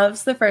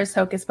loves the first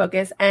Hocus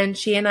Pocus, and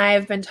she and I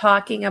have been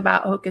talking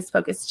about Hocus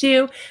Pocus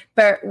 2,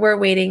 but we're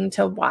waiting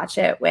to watch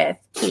it with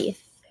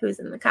Keith, who's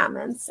in the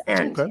comments,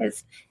 and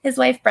his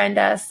wife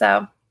Brenda.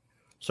 So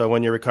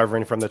when you're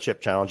recovering from the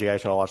chip challenge, you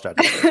guys can watch that.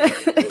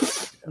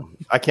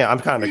 I'm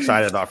kind of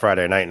excited about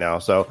Friday night now,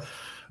 so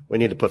we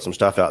need to put some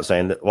stuff out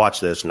saying that watch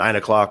this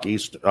 9:00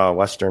 East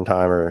Western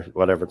time or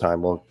whatever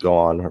time we'll go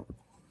on.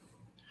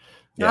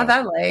 Not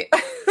that late.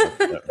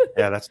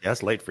 Yeah,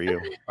 that's late for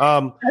you.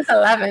 That's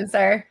 11,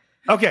 sir.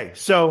 Okay,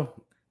 so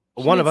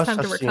one of us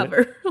has seen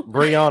it.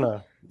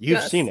 Brianna,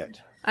 you've seen it.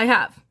 I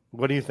have.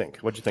 What do you think?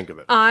 What'd you think of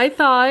it? I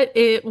thought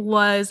it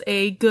was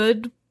a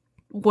good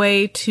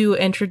way to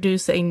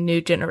introduce a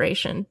new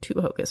generation to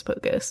Hocus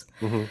Pocus.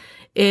 Mm-hmm.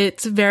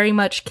 It's very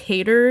much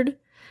catered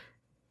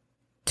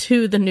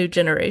to the new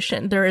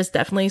generation. There is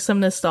definitely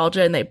some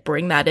nostalgia, and they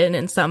bring that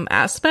in some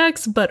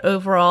aspects, but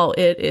overall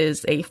it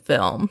is a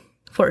film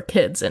for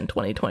kids in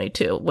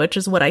 2022, which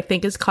is what I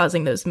think is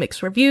causing those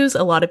mixed reviews.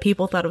 A lot of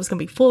people thought it was going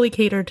to be fully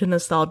catered to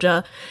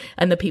nostalgia,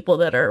 and the people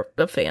that are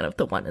a fan of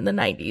the one in the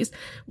 90s,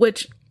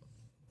 which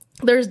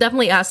there's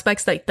definitely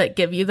aspects that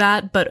give you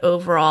that, but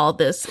overall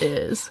this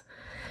is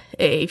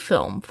a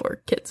film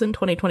for kids in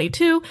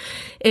 2022.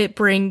 It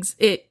brings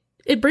in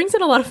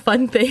a lot of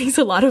fun things,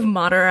 a lot of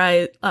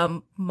modern.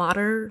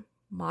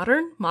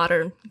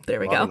 There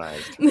we go.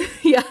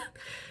 Yeah.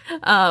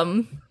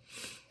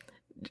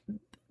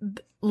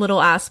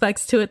 Little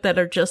aspects to it that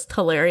are just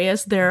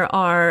hilarious. There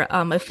are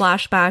a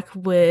flashback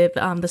with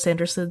the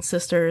Sanderson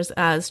sisters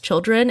as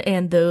children,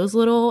 and those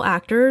little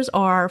actors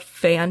are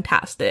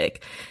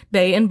fantastic.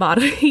 They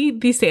embody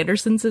the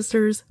Sanderson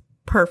sisters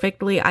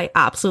perfectly. I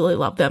absolutely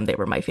love them. They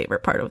were my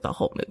favorite part of the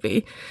whole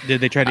movie. Did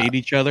they try to eat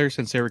each other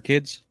since they were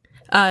kids?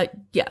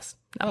 Yes.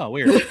 Oh,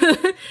 weird.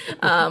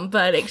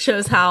 But it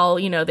shows how,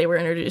 they were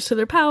introduced to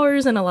their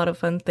powers and a lot of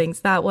fun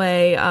things that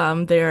way.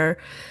 They're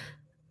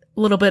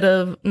little bit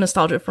of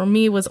nostalgia for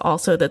me was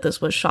also that this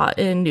was shot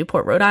in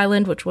Newport, Rhode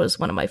Island, which was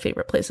one of my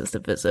favorite places to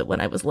visit when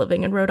I was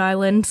living in Rhode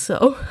Island.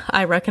 So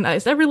I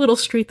recognized every little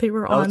street they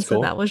were on.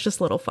 So that was just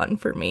a little fun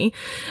for me,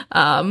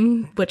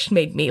 which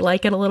made me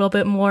like it a little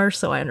bit more.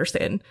 So I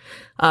understand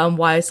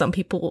why some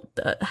people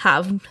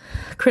have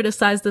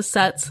criticized the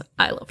sets.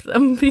 I loved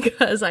them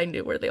because I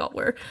knew where they all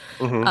were.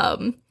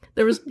 Mm-hmm.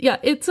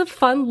 It's a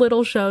fun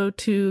little show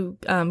to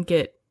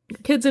get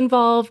kids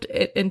involved,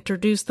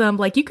 introduce them.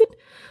 Like, you could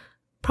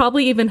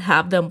probably even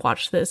have them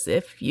watch this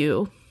if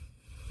you...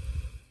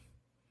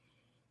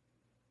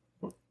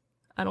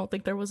 I don't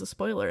think there was a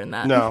spoiler in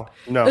that. No.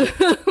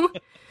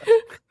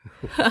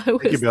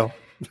 Thank you, Bill.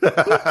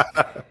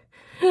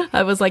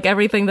 I was like,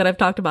 everything that I've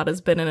talked about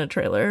has been in a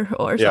trailer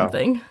or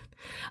something.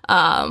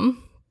 So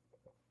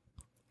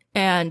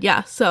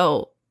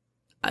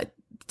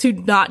to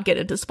not get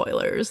into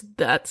spoilers,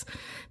 that's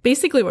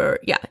basically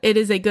where, it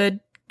is a good...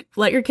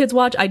 Let your kids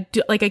watch. I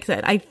do, like I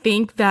said, I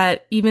think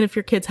that even if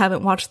your kids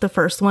haven't watched the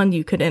first one,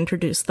 you could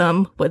introduce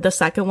them with the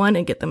second one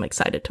and get them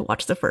excited to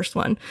watch the first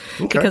one.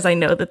 Okay. Because I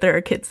know that there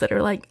are kids that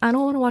are like, I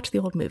don't want to watch the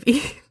old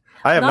movie.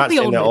 I have not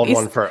seen the old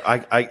one for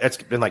it's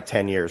been like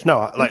 10 years.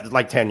 No,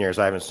 like 10 years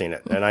I haven't seen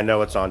it. And I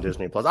know it's on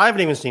Disney Plus. I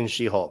haven't even seen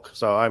She-Hulk,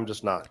 so I'm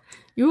just not.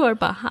 You are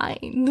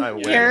behind.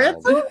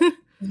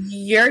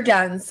 You're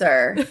done,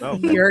 sir.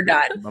 Okay. You're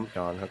done. I'm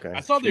gone. Okay. I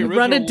saw the original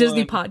run a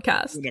Disney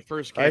podcast when it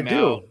first came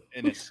out,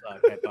 and it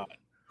sucked. I thought.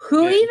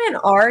 Who even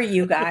are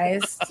you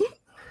guys?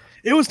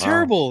 It was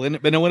terrible, and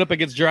it went up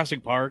against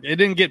Jurassic Park. It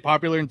didn't get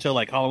popular until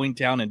like Halloween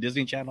Town and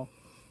Disney Channel.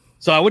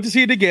 So I went to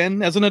see it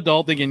again as an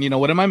adult, thinking,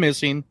 what am I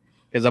missing?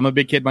 Because I'm a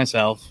big kid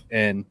myself,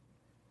 and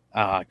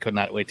I could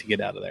not wait to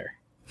get out of there.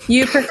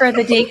 You prefer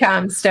the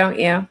DComs, don't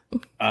you?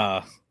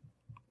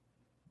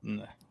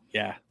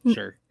 Yeah,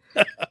 sure.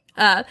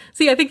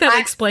 See, I think that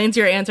explains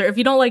your answer. If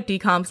you don't like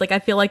DComs, like, I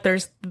feel like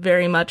there's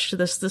very much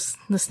this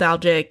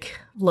nostalgic,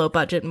 low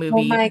budget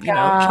movie,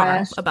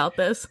 charm about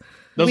this.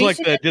 Those are like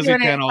the Disney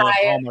Channel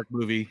Hallmark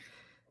movie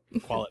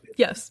quality.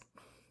 Yes.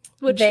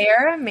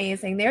 They're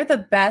amazing. They're the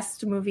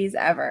best movies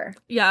ever.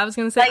 Yeah, I was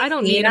gonna say, I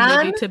don't need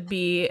a movie to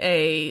be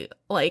a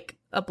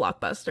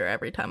blockbuster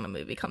every time a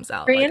movie comes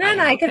out. Brianna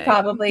and I could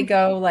probably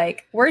go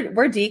we're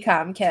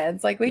DCOM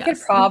kids. We could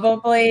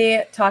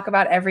probably talk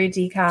about every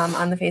DCOM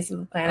on the face of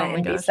the planet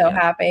and be so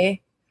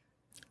happy.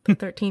 The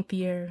 13th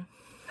year.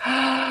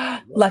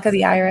 Luck of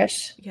the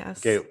Irish.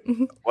 Yes. Okay,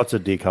 what's a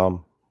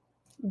DCOM?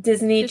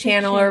 Disney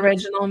Channel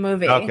original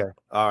movie. Okay.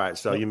 All right.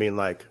 So you mean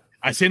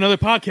I see another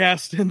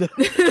podcast in the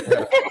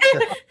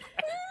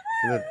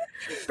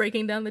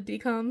breaking down the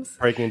DCOMs.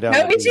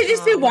 No, we should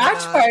just do watch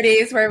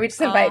parties where we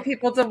just invite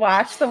people to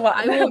watch the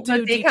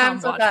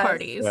DCOM watch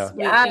parties.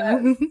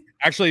 Yeah.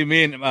 Actually,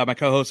 me and my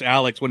co-host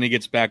Alex, when he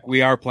gets back,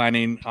 we are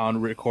planning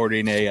on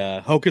recording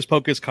a Hocus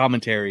Pocus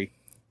commentary.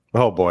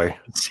 Oh boy!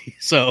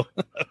 So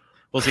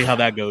we'll see how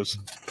that goes.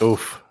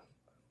 Oof!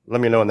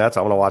 Let me know when that's.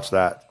 I want to watch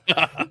that.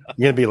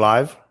 You gonna be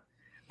live?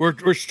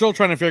 We're still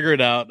trying to figure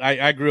it out.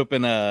 I grew up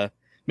in a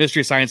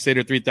Mystery Science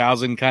Theater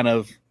 3000 kind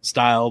of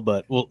style,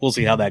 but we'll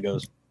see how that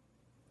goes.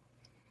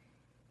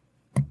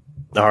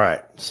 All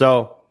right.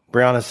 So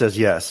Brianna says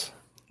yes.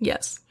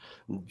 Yes.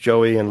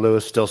 Joey and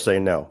Lewis still say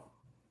no.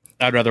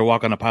 I'd rather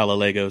walk on a pile of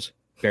Legos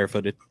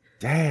barefooted.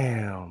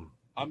 Damn.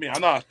 I mean,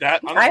 I'm not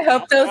that. I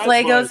hope those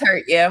Legos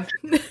hurt you.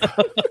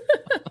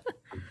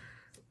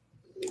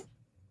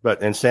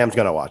 And Sam's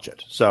going to watch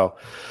it. So,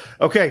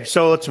 okay.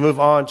 So let's move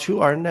on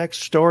to our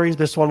next story.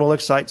 This one will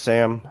excite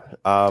Sam.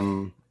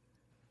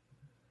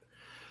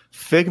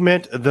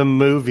 Figment, the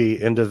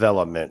movie in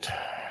development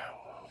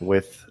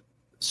with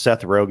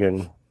Seth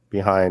Rogen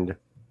behind.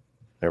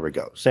 There we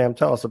go. Sam,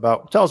 tell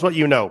us what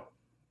you know.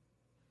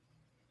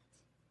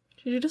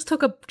 You just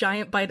took a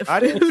giant bite of food. I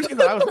didn't see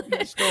that. I was looking at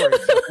the story.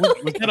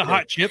 Was that a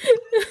hot chip?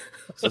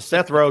 So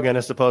Seth Rogen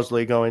is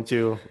supposedly going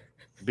to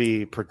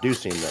be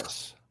producing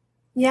this.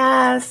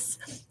 Yes.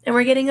 And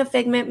we're getting a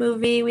Figment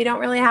movie. We don't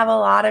really have a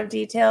lot of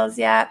details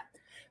yet,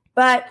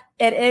 but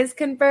it is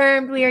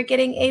confirmed we are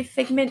getting a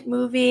Figment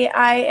movie.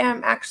 I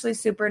am actually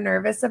super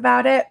nervous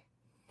about it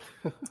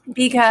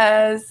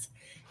because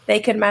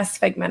they could mess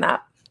Figment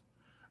up.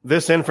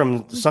 This in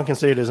from Sunken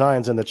City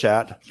Designs in the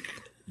chat.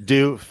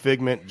 Do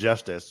Figment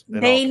justice.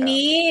 They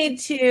need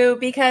to,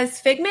 because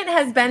Figment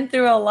has been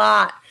through a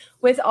lot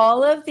with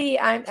all of the,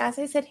 as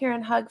I said here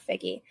on Hug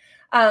Figgy,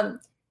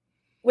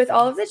 with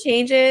all of the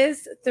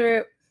changes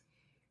through,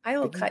 I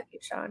will cut you,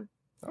 Sean.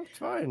 That's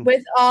fine.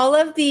 With all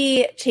of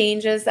the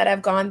changes that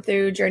have gone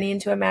through Journey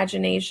into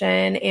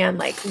Imagination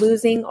and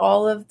losing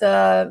all of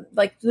the,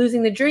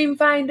 losing the Dream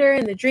Finder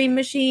and the Dream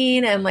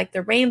Machine and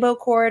the Rainbow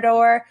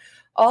Corridor,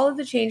 all of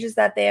the changes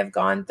that they have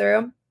gone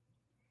through,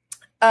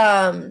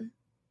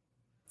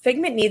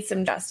 Figment needs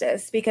some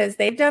justice because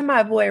they've done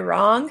my boy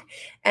wrong.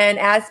 And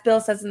as Bill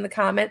says in the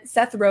comments,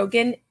 Seth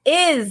Rogen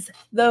is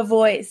the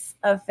voice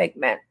of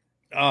Figment.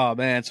 Oh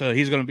man, so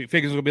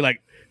Figment's gonna be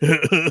like No.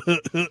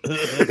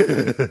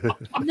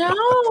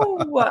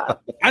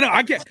 I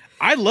know,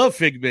 I love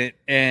Figment,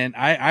 and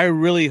I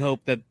really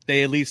hope that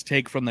they at least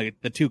take from the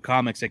two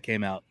comics that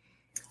came out.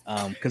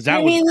 Because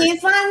that was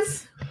these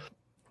ones?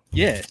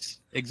 Yes,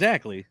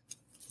 exactly.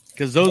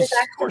 Because those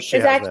there's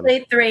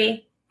actually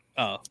 3.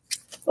 Oh.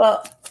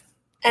 Well,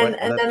 and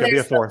that then could be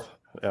a there's 4th.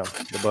 Yeah,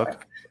 the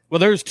book. Well,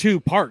 there's 2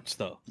 parts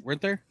though,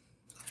 weren't there?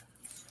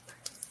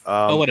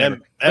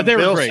 Whatever. And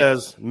Bill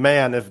says,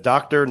 "Man, if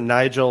Dr.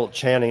 Nigel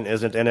Channing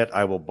isn't in it,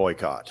 I will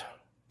boycott."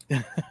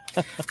 Dr.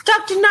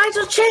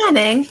 Nigel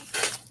Channing.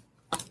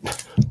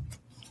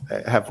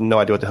 I have no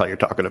idea what the hell you're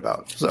talking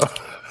about. So,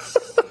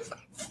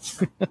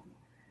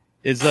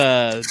 is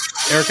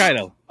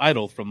Eric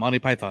Idle from Monty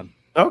Python?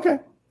 Okay,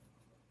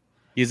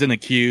 he's in the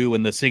queue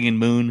and the Singing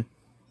Moon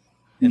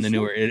in the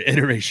newer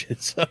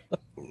iterations.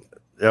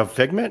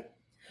 Figment.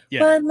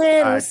 Yeah. One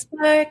little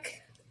spark.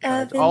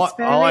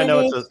 All I know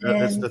is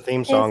it's the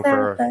theme song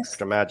for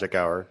Extra Magic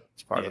Hour.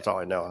 That's all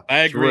I know. I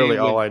agree. It's really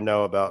all I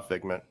know about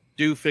Figment.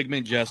 Do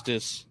Figment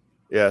justice.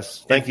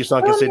 Yes. Thank you,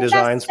 Sunken City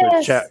Designs, for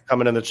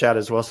coming in the chat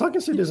as well. Sunken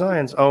City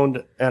Designs,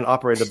 owned and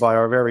operated by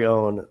our very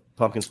own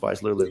Pumpkin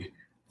Spice Lulu.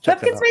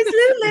 Pumpkin Spice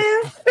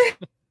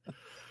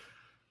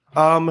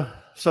Lulu.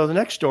 So the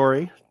next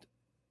story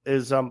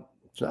is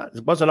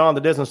it wasn't on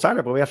the Disney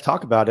Insider, but we have to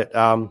talk about it.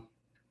 We're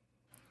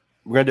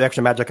going to do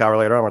Extra Magic Hour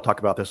later on. I want to talk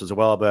about this as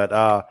well,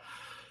 but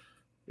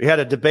we had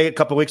a debate a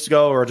couple weeks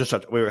ago, or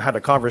we had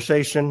a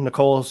conversation.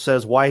 Nicole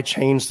says, "Why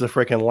change the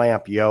freaking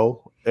lamp,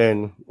 yo?"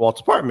 in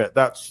Walt's apartment.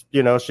 That's,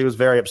 she was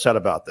very upset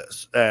about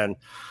this, and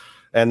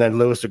then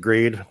Lewis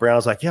agreed.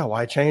 Brianna's like, "Yeah,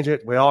 why change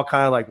it?" We all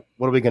kind of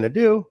what are we going to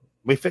do?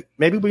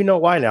 Maybe we know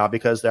why now,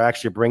 because they're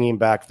actually bringing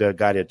back the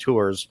guided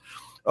tours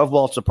of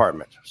Walt's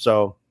apartment.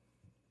 So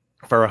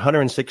for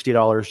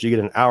 $160, you get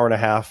an hour and a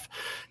half.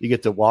 You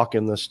get to walk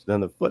in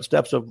the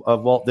footsteps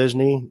of Walt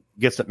Disney,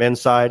 get some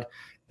inside,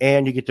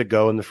 and you get to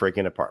go in the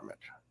freaking apartment.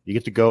 You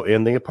get to go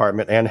in the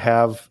apartment and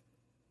have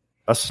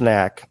a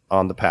snack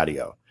on the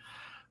patio.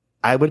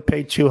 I would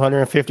pay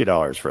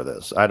 $250 for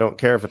this. I don't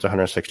care if it's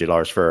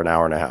 $160 for an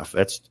hour and a half.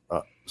 It's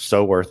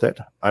so worth it.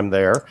 I'm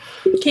there.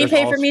 Can you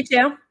pay for me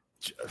too?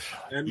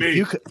 And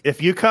me.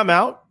 If you come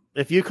out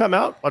if you come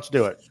out, let's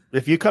do it.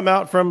 If you come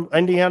out from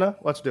Indiana,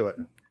 let's do it.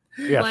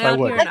 Yes, I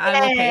would. And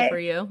I will pay for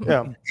you.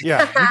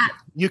 Yeah.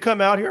 You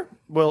come out here,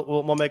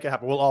 we'll make it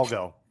happen. We'll all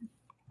go.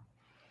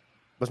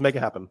 Let's make it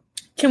happen.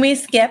 Can we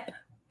skip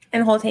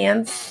and hold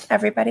hands,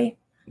 everybody?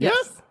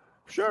 Yes.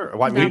 Sure.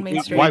 Why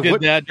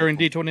did that during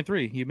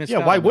D23? You missed out.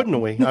 Yeah, why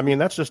wouldn't we? I mean,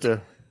 that's just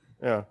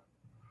yeah.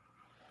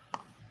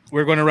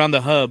 We're going around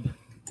the hub.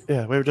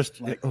 Yeah, we were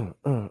just like,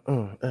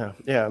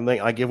 yeah. And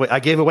I gave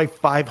away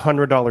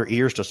 $500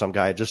 ears to some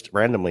guy just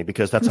randomly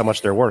because that's how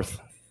much they're worth.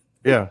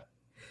 Yeah.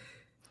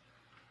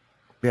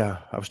 Yeah,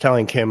 I was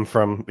telling Kim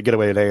from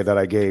Getaway Today that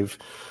I gave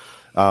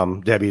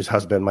Debbie's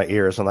husband my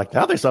ears. I'm like,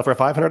 now they sell for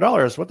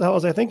 $500. What the hell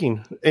was I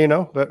thinking? You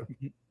know, but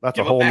that's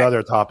a whole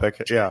nother topic.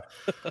 Yeah,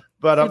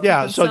 but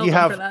yeah. So you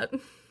have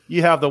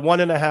the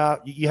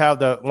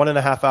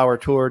 1.5 hour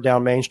tour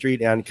down Main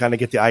Street and kind of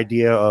get the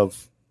idea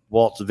of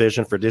Walt's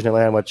vision for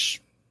Disneyland,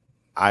 which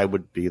I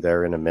would be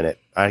there in a minute.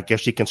 I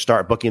guess you can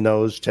start booking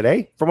those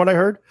today, from what I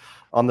heard,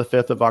 on the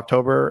 5th of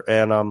October.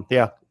 And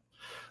yeah.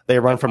 They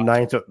run from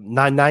 9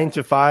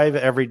 to 5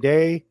 every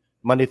day,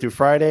 Monday through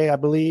Friday, I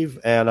believe,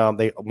 and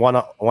they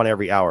one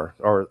every hour,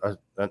 or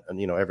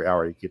every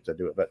hour you get to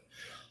do it. But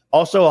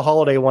also a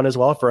holiday one as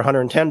well for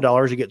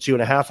 $110. You get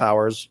 2.5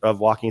 hours of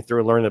walking through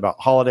and learning about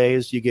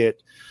holidays. You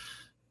get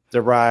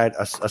the ride,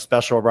 a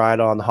special ride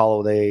on the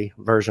holiday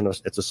version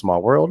of It's a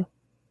Small World,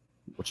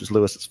 which is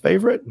Lewis's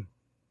favorite.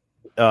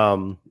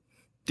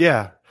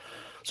 Yeah.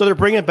 So they're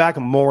bringing back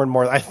more and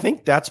more. I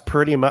think that's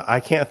pretty much. I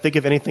can't think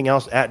of anything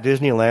else at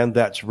Disneyland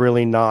that's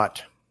really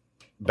not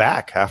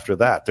back after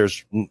that.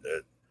 There's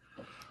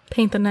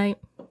Paint the Night.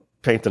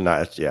 Paint the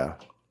Night, yeah.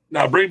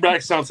 Now bring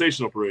back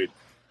Sensational Parade.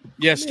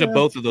 Yes to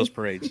both of those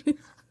parades.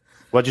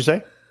 What'd you say?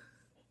 Did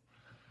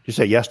you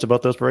say yes to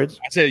both those parades?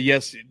 I said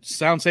yes.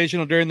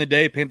 Sensational during the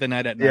day, Paint the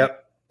Night at night.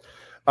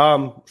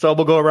 Yep. So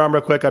we'll go around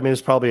real quick. I mean,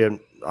 it's probably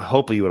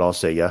hopefully you would all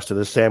say yes to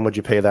this. Sam, would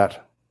you pay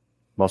that?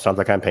 Well, sounds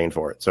like I'm paying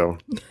for it. So.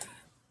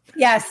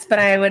 Yes, but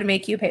I would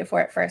make you pay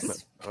for it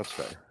first. That's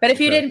fair. But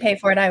if you didn't pay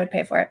for it, I would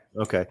pay for it.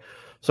 Okay.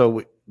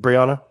 So,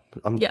 Brianna?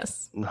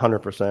 Yes.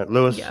 100%.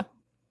 Lewis? Yeah.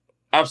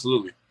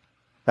 Absolutely.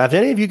 Have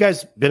any of you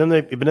guys been in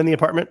the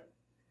apartment?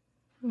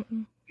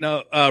 Mm-mm.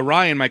 No,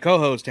 Ryan, my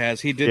co-host,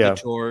 has. He did the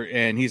tour,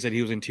 and he said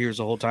he was in tears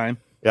the whole time.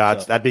 Yeah,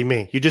 that'd be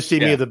me. You just see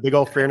me, the big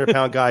old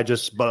 300-pound guy,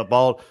 just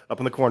balled up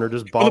in the corner,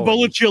 just bawling. With a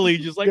bowl of chili,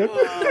 just like...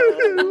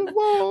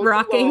 Walt,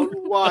 rocking.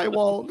 Why,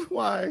 Walt?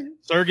 Why?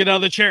 Sir, get out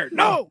of the chair.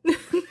 No!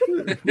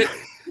 You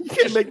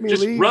can't make me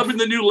just leave. Rubbing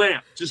the new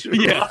lamp.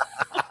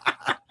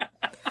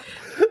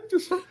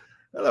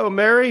 Hello,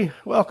 Mary.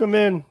 Welcome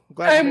in.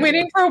 I'm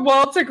waiting for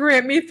Walt to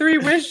grant me 3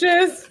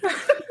 wishes.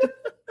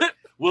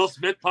 Will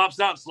Smith pops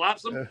out and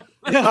slaps him.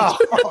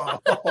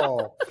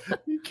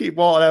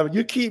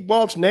 You keep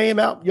Walt's name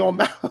out your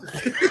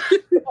mouth.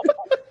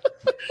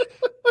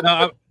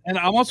 No, and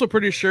I'm also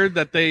pretty sure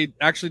that they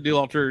actually do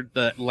alter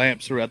the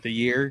lamps throughout the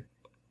year.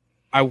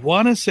 I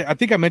want to say, I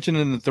think I mentioned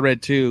it in the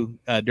thread too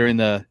during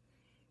the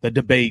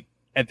debate.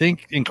 I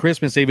think in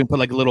Christmas they even put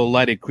like a little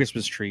lighted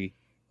Christmas tree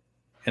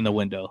in the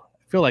window.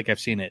 I feel like I've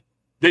seen it.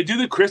 They do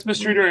the Christmas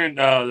tree during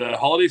the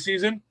holiday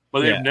season,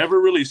 but they've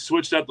never really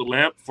switched out the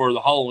lamp for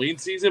the Halloween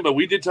season. But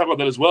we did talk about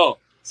that as well.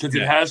 Since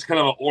it has kind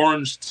of an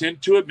orange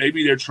tint to it,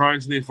 maybe they're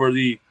trying something for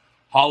the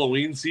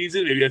Halloween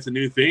season. Maybe that's a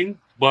new thing.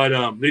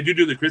 But they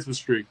do the Christmas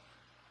tree.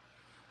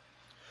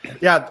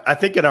 Yeah, I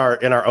think in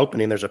our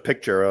opening there's a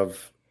picture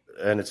of,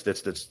 and it's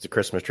the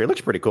Christmas tree. It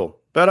looks pretty cool.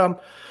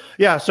 But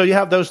yeah, so you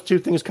have those 2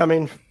 things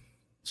coming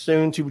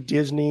soon to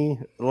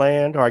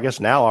Disneyland, or I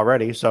guess now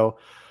already. So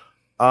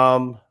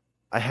I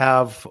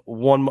have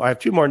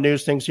 2 more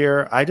news things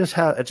here. It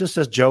just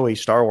says Joey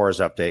Star Wars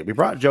update. We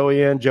brought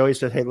Joey in. Joey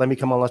said, "Hey, let me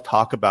come on. Let's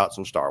talk about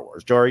some Star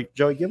Wars." Joey,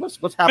 give us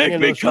what's happening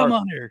in the come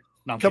on here.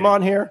 No, come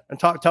on here and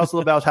tell us a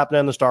little about what's happening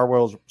in the Star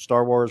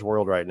Wars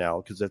world right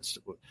now, because it's.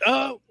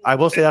 I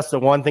will say that's the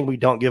one thing we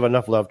don't give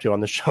enough love to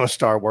on the show,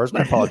 Star Wars. And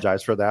I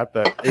apologize for that,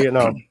 but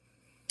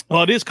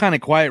Well, it is kind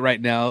of quiet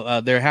right now.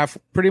 They're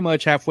pretty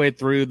much halfway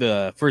through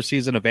the first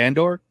season of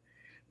Andor,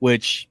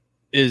 which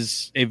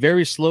is a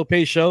very slow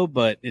paced show,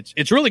 but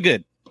it's really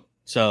good.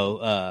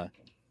 So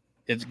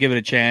give it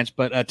a chance.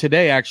 But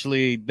today,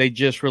 actually, they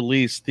just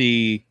released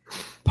the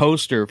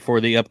poster for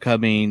the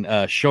upcoming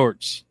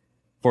shorts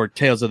for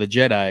Tales of the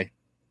Jedi,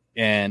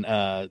 and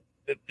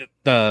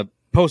the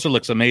poster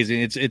looks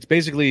amazing. It's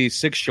basically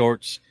 6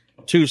 shorts,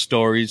 2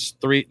 stories,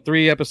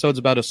 three episodes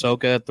about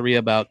Ahsoka, 3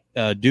 about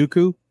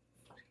Dooku,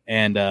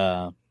 and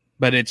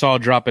but it's all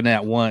dropping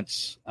at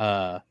once.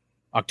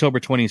 October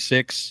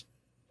 26th,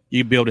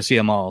 you'll be able to see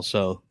them all.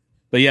 So,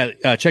 but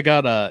yeah, check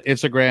out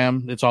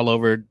Instagram. It's all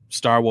over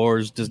Star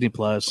Wars, Disney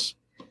Plus.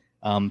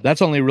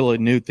 That's only really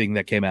new thing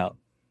that came out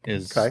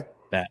is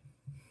that.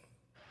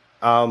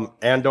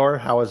 Andor,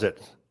 how is it?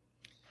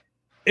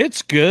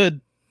 It's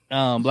good.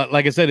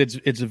 Like I said,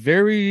 it's a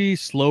very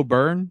slow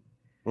burn,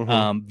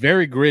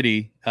 very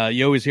gritty.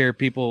 You always hear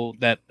people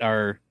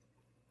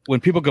when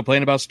people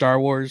complain about Star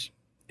Wars,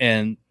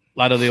 and a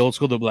lot of the old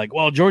school, they'll be like,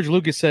 "Well, George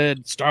Lucas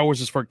said Star Wars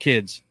is for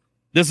kids."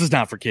 this is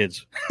not for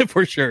kids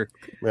for sure.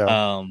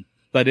 Yeah.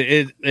 But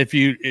if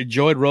you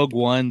enjoyed Rogue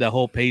One, the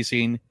whole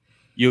pacing,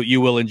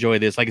 you will enjoy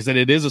this. Like I said,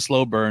 it is a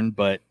slow burn,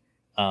 but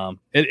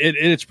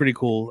it's pretty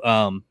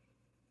cool.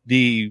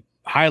 The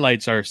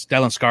highlights are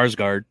Stellan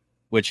Skarsgård,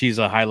 which he's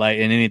a highlight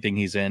in anything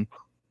he's in,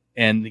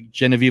 and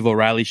Genevieve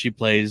O'Reilly. She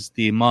plays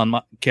the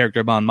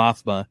character Mon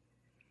Mothma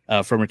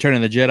from Return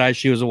of the Jedi.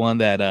 She was the one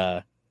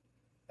that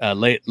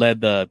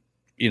led the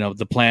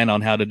plan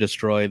on how to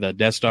destroy the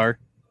Death Star.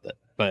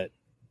 But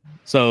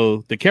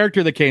so the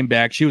character that came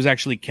back, she was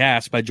actually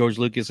cast by George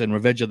Lucas in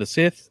Revenge of the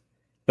Sith,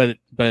 but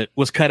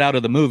was cut out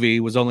of the movie.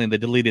 Was only in the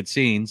deleted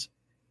scenes.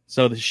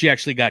 So she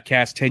actually got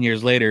cast 10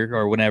 years later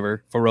or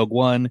whenever for Rogue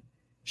One.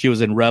 She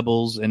was in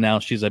Rebels, and now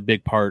she's a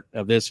big part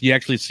of this. You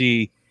actually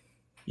see,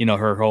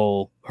 her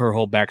whole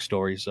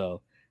backstory.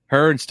 So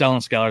her and Stellan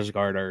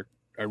Skarsgård are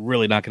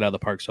really knocking it out of the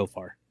park so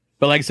far.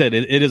 But like I said,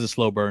 it is a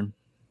slow burn,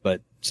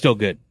 but still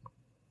good.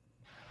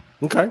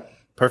 Okay,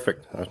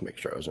 perfect. I was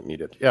making sure I wasn't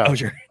muted. Yeah. Oh,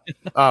 sure.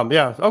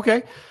 Yeah.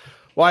 Okay.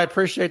 Well, I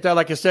appreciate that.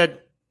 Like I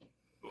said,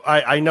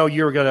 I know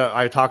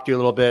I talked to you a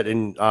little bit,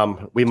 and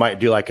we might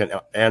do like an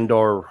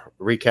Andor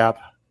recap.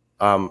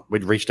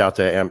 We'd reached out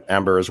to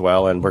Amber as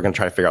well, and we're going to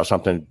try to figure out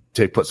something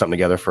to put something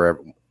together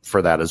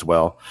for that as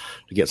well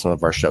to get some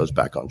of our shows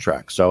back on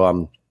track.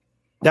 So,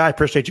 I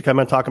appreciate you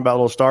coming and talking about a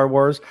little Star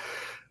Wars.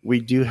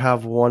 We do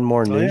have one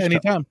more news. Yeah,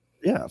 anytime.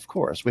 Yeah, of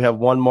course. We have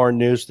one more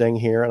news thing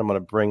here, and I'm going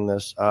to bring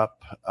this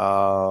up.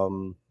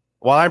 While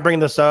I bring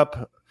this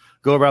up,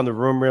 go around the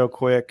room real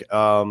quick.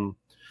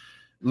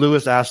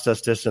 Lewis asked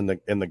us this in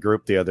the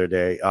group the other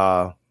day.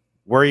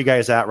 Where are you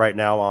guys at right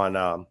now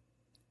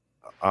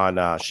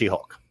on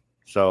She-Hulk?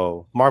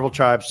 So Marvel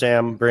Tribe,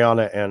 Sam,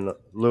 Brianna, and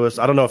Lewis.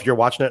 I don't know if you're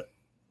watching it,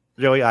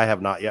 Joey. I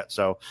have not yet.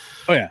 So,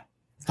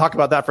 talk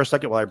about that for a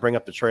second while I bring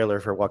up the trailer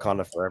for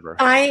Wakanda Forever.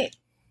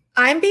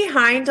 I'm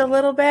behind a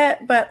little bit,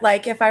 but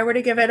like if I were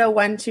to give it a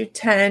 1 to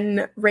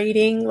 10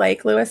 rating,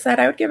 like Lewis said,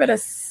 I would give it a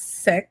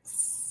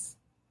 6.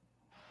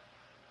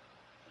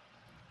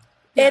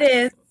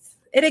 It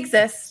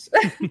exists.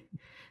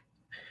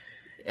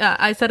 Yeah,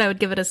 I said I would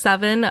give it a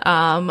 7.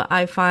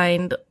 I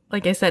find,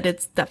 like I said,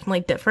 it's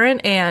definitely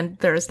different, and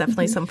there's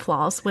definitely some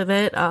flaws with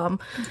it.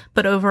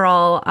 But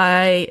overall,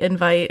 I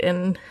invite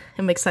and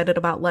am excited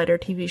about lighter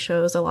TV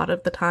shows a lot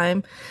of the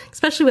time,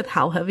 especially with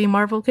how heavy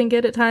Marvel can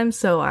get at times.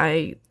 So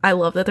I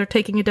love that they're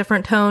taking a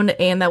different tone,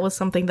 and that was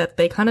something that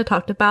they kind of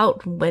talked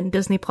about when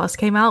Disney Plus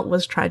came out,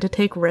 was trying to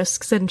take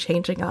risks and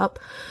changing up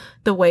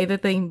the way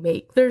that they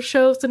make their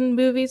shows and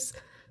movies.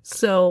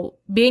 So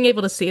being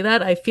able to see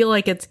that, I feel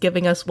like it's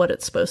giving us what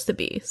it's supposed to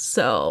be.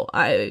 So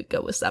I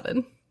go with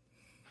 7.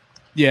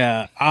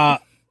 Yeah,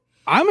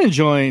 I'm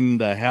enjoying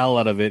the hell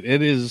out of it.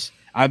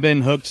 I've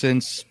been hooked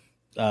since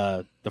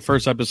the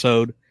first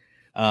episode.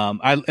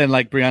 And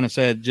like Brianna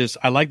said,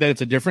 I like that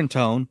it's a different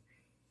tone.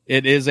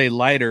 It is a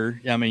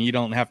lighter. I mean, you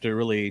don't have to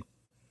really.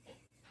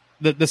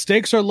 The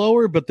stakes are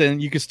lower, but then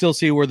you can still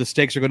see where the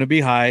stakes are going to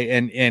be high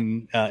and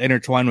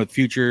intertwine with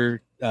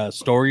future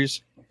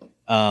stories.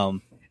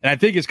 And I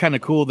think it's kind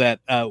of cool that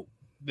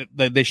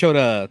they showed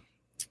a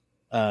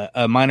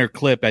minor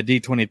clip at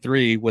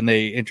D23 when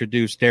they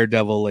introduced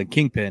Daredevil and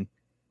Kingpin,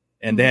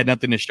 and they had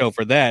nothing to show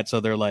for that. So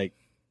they're like,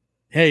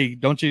 "Hey,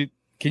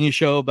 can you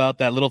show about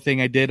that little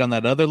thing I did on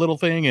that other little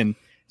thing?" And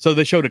so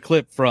they showed a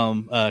clip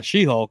from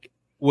She-Hulk,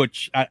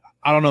 which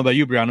I don't know about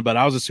you, Brianna, but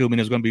I was assuming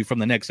it was going to be from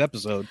the next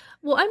episode.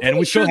 Well, I'm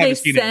pretty sure they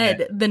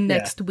said the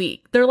next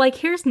week. They're like,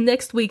 here's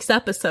next week's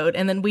episode,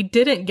 and then we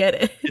didn't get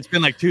it. It's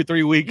been like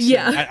 2-3 weeks.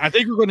 Yeah. I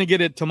think we're going to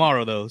get it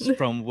tomorrow, though,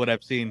 from what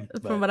I've seen.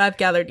 From what I've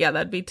gathered, yeah,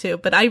 that'd be too.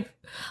 But I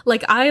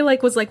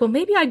was like, well,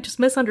 maybe I just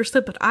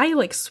misunderstood, but I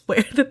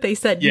swear that they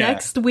said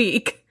next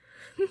week.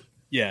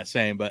 Yeah,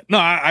 same. But no,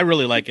 I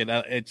really like it.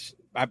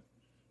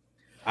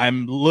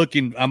 I'm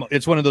looking.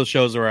 It's one of those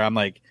shows where I'm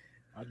like,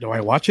 do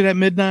I watch it at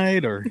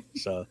midnight or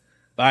so?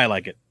 I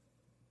like it.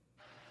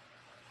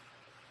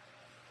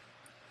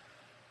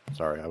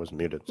 Sorry, I was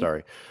muted.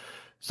 Sorry.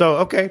 So,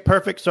 okay,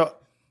 perfect. So,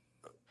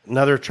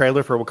 another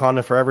trailer for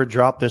Wakanda Forever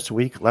dropped this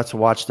week. Let's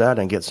watch that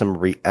and get some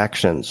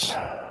reactions.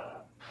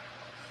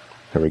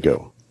 Here we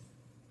go.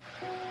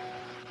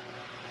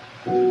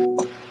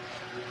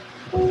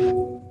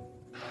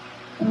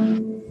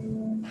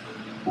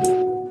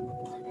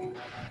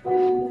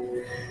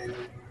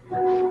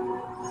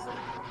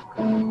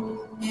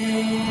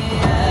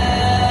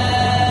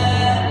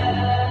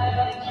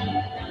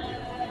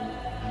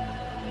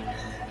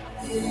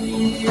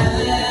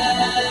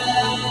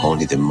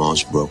 Only the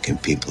most broken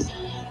people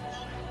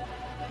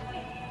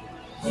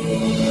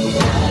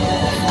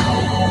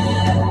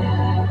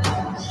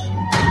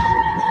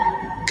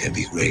can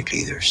be great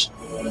leaders.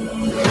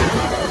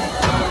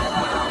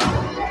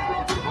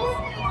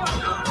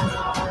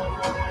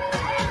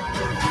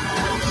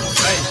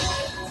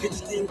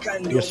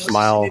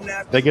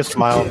 Biggest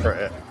smile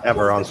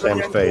forever on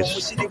Sam's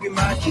face.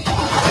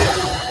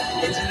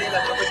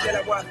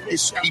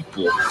 His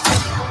people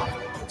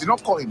did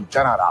not call him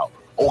General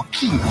or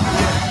King.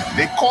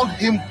 They called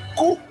him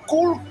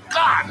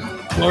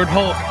Kukulkan. Lord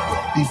Hulk.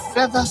 the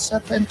feather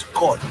serpent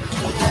god.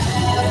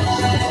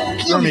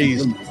 Killing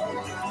him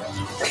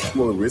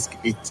will risk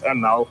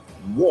eternal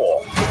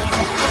war.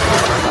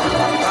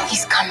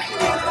 He's coming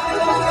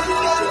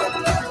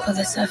for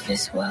the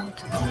surface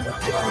world.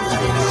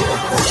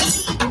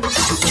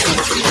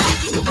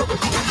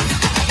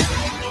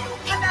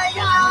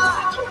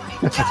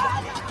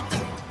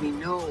 We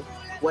know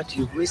what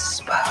you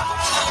whisper.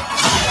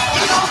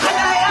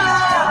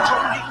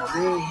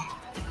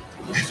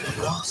 They have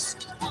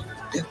lost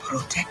the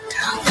protector.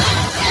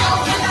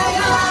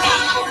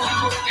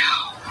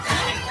 Now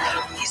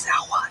is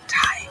our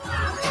time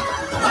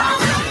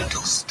to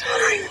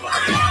strike.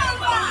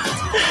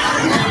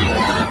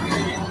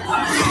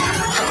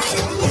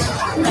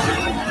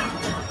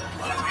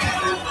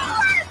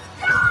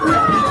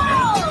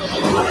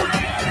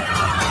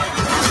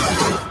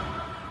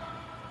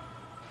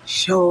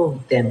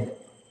 Show them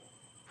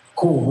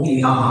who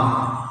we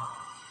are.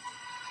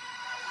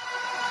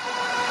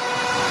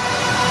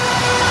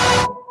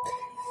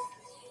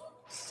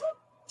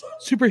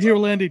 Superhero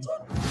landing.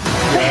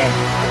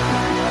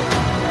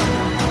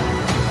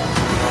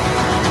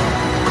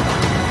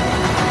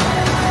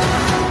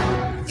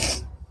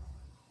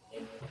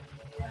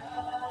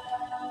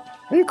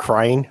 Are you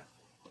crying?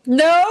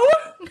 No.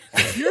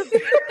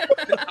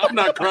 I'm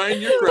not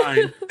crying. You're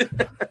crying.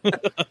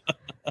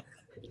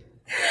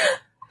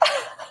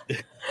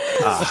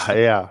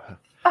 Yeah.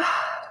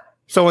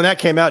 So when that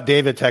came out,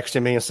 David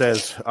texted me and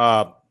says,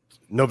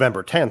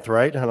 November 10th,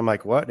 right? And I'm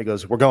like, what? And he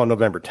goes, we're going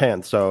November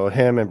 10th. So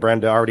him and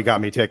Brenda already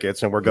got me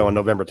tickets, and we're going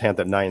November 10th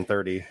at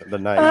 9:30 the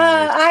night.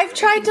 I've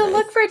tried to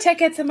look for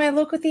tickets, and my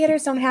local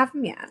theaters don't have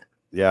them yet.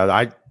 Yeah,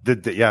 I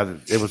did. Yeah,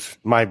 it was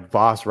my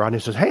boss, Rodney,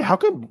 says, hey, how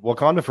come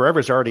Wakanda Forever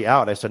is already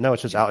out? I said, no,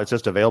 it's just out. It's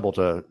just available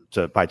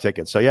to buy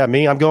tickets. So yeah,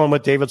 I'm going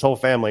with David's whole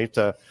family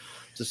to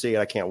see it.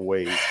 I can't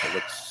wait. It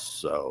looks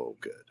so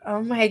good.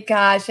 Oh my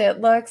gosh,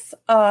 it looks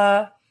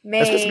amazing.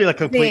 It's supposed to be like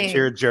a complete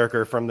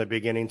tearjerker from the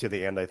beginning to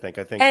the end, I think.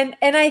 And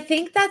I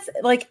think that's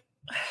like,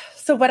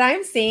 so what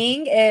I'm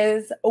seeing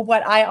is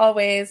what I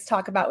always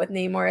talk about with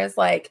Namor is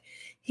like,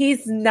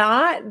 he's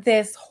not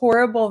this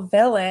horrible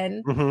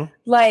villain. Mm-hmm.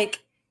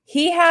 Like,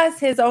 he has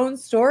his own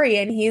story,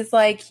 and he's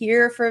like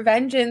here for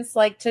vengeance,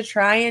 like to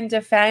try and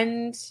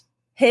defend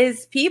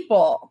his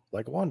people.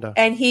 Like Wanda.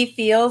 And he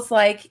feels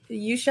like,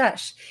 you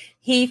shush.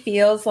 He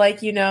feels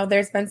like,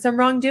 there's been some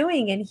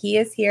wrongdoing, and he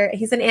is here.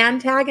 He's an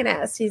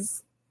antagonist.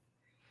 He's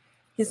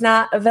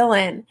not a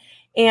villain.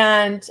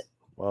 And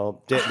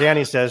well,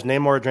 Danny says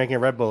Namor drinking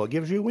Red Bull, it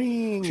gives you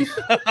wings.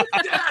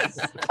 Yes.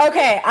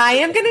 Okay, I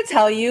am going to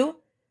tell you,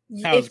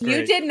 if you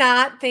great. did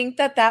not think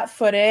that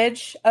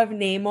footage of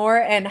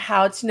Namor and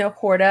how Tenoch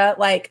Huerta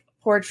like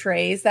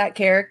portrays that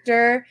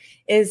character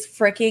is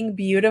freaking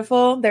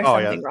beautiful, there's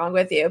something wrong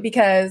with you,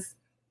 because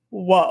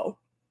whoa.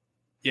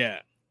 Yeah.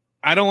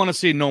 I don't want to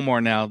see no more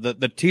now.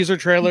 The teaser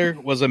trailer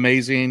was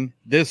amazing.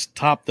 This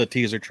topped the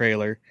teaser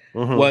trailer.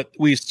 Mm-hmm. What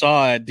we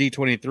saw at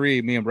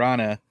D23, me and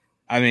Brana,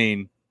 I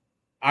mean,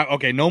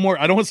 okay, no more.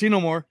 I don't want to see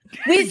no more.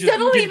 We still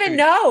don't even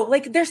know.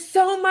 Like, there's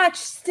so much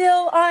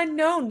still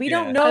unknown. We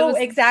don't know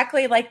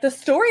exactly like the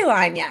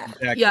storyline yet.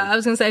 Exactly. Yeah, I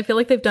was going to say, I feel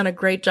like they've done a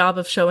great job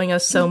of showing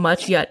us so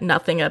much, yet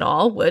nothing at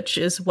all, which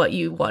is what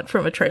you want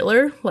from a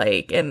trailer.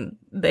 Like, and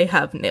they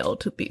have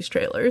nailed these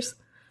trailers.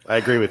 I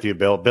agree with you,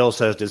 Bill. Bill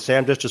says, did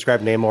Sam just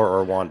describe Namor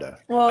or Wanda?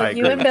 Well,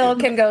 you and Bill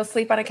can go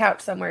sleep on a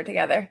couch somewhere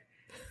together.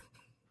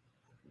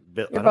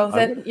 Bill, you're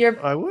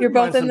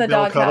both in the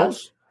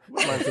doghouse.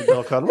 Mine's some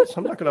Bill Cuddles.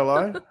 I'm not going to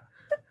lie.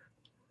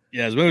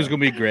 Yeah, this movie's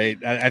going to be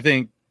great. I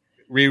think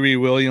Riri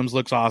Williams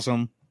looks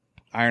awesome.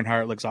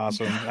 Ironheart looks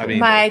awesome. I mean,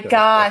 my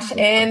gosh,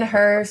 in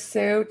her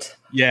suit.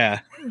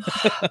 Yeah.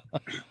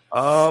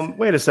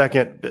 Wait a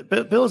second.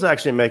 Bill's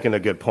actually making a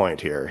good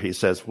point here. He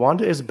says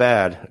Wanda is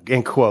bad,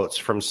 in quotes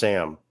from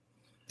Sam.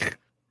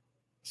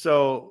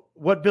 So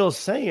what Bill's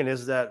saying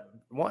is that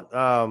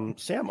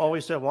Sam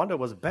always said Wanda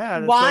was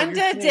bad.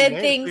 Wanda did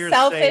things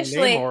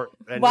selfishly.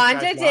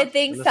 Wanda did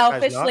things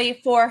selfishly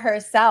for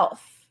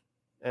herself.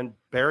 And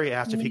Barry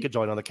asked if he could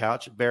join on the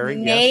couch. Barry,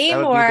 Namor,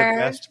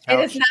 yes, that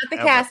would be the best couch it is not the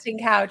ever. Casting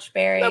couch,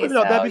 Barry.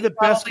 That'd be the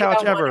best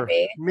couch ever.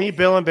 Me,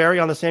 Bill, and Barry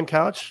on the same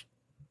couch.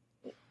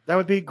 That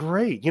would be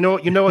great. You know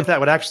what that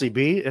would actually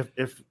be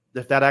if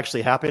that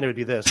actually happened. It would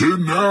be this.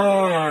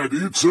 Tonight,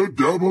 it's a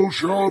double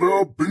shot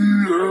of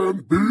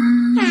B&B.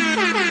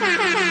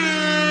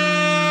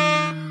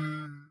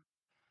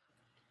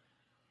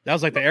 That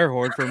was like the air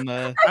horn from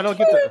the. I don't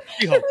get the.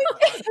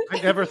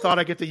 I never thought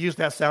I'd get to use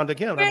that sound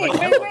again. Wait. This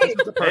is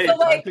the perfect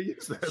time to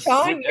use this.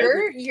 Sean,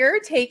 you're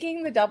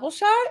taking the double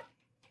shot?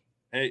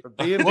 Hey,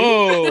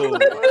 whoa!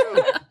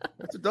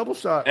 That's a double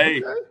shot.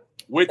 Hey, okay.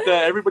 With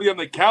everybody on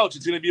the couch,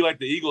 it's going to be like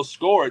the Eagles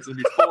score. It's going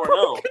to be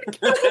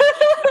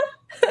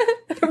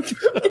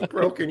 4-0.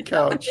 Broken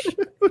couch.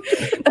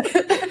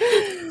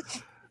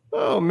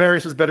 Oh,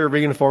 Mary says better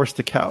reinforce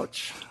the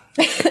couch.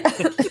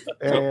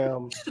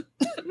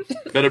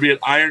 Better be an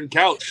iron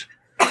couch.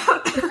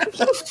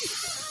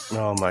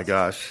 Oh my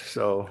gosh!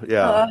 So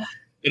yeah,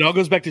 it all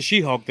goes back to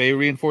She-Hulk. They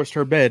reinforced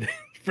her bed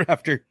for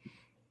after.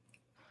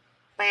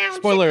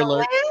 Spoiler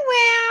alert.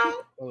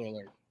 Spoiler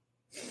alert.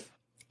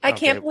 I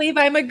can't believe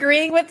I'm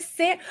agreeing with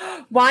Sam.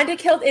 Wanda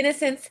killed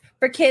innocents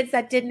for kids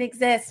that didn't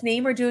exist.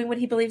 Namor doing what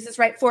he believes is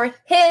right for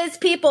his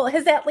people,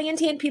 his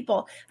Atlantean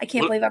people. I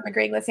can't believe I'm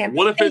agreeing with Sam.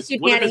 What if his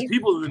people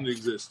didn't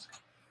exist?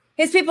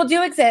 His people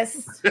do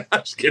exist.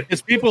 I'm just kidding.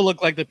 His people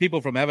look like the people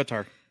from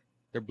Avatar.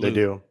 They're blue. They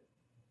do.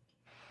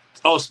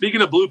 Oh,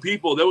 speaking of blue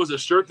people, there was a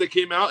shirt that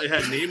came out. It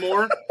had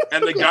Namor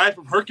and the guy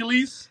from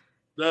Hercules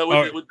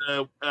with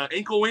the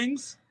ankle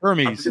wings.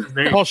 Hermes.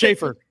 Paul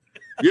Schaefer.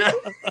 Yeah.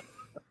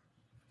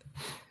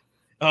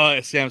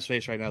 Oh, Sam's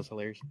face right now is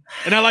hilarious.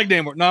 And I like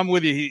Namor. No, I'm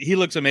with you. He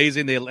looks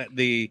amazing.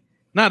 The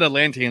not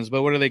Atlanteans,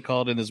 but what are they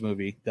called in this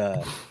movie?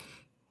 The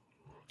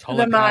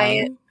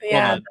Mayan.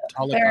 Yeah.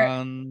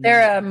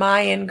 They're a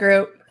Mayan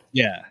group.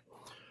 Yeah.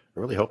 I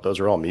really hope those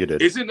are all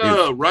muted. Isn't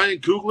Ryan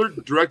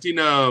Coogler directing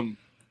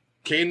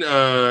Kane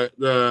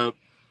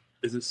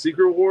is it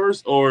Secret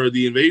Wars or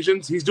The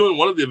Invasions? He's doing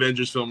one of the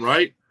Avengers film,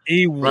 right?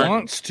 He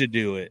wants to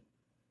do it.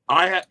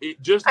 I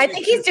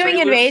think he's doing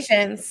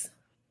Invasions.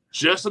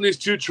 Just on these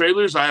 2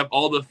 trailers, I have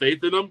all the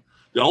faith in them.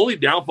 The only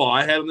downfall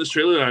I had in this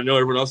trailer, and I know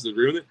everyone else is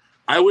agreeing with it,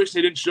 I wish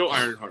they didn't show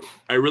Ironheart.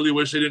 I really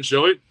wish they didn't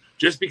show it,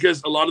 just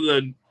because a lot of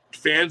the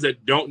fans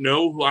that don't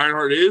know who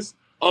Ironheart is,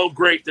 oh,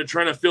 great, they're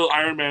trying to fill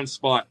Iron Man's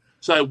spot.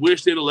 So I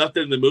wish they'd have left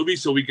it in the movie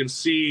so we can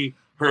see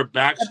her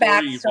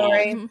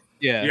backstory.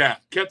 Yeah.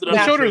 Kept it up.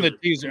 They showed her in the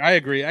teaser. I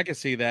agree. I can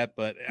see that,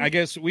 but I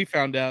guess we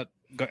found out.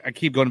 I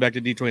keep going back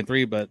to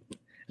D23, but it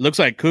looks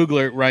like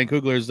Ryan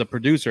Coogler is the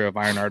producer of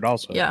Ironheart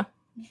also. Yeah.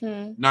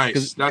 Mm-hmm.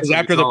 Nice. Because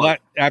after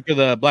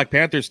the Black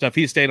Panther stuff,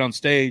 he stayed on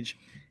stage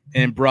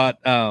and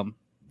brought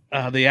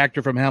the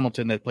actor from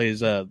Hamilton that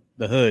plays the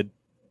Hood.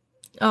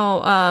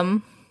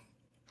 Oh,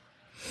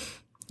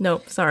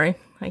 nope. Sorry,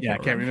 I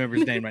can't remember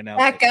his name right now.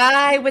 That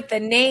guy with the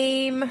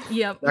name.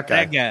 Yep.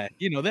 That guy.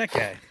 You know that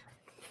guy.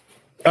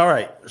 All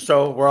right,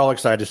 so we're all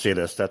excited to see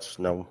this. That's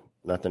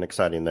nothing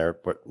exciting there,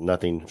 but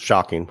nothing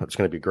shocking. It's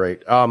going to be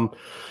great.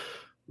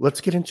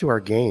 Let's get into our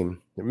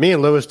game. Me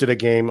and Lewis did a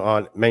game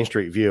on Main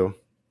Street View,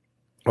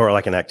 or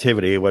like an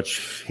activity,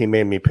 which he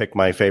made me pick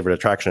my favorite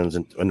attractions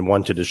and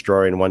one to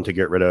destroy and one to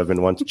get rid of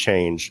and one to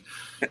change,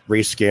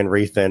 reskin,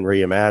 rethin,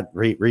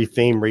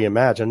 retheme,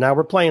 reimagine. Now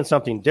we're playing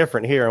something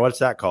different here. And what's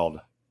that called?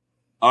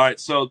 All right,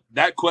 so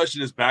that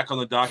question is back on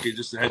the docket,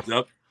 just a heads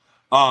up.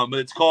 But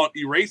it's called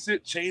Erase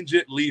It, Change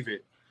It, Leave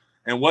It.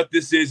 And what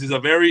this is it's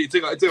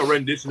like a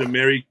rendition of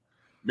Mary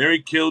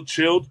Killed,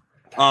 Chilled.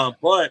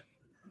 But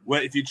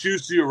if you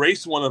choose to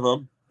erase one of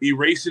them,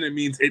 erasing it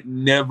means it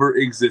never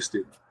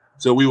existed.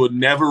 So we would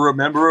never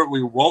remember it.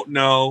 We won't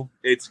know.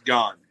 It's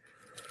gone.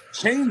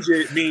 Change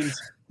it means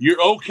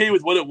you're okay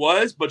with what it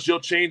was, but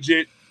you'll change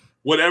it,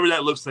 whatever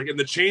that looks like. And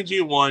the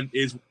changing one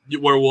is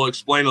where we'll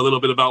explain a little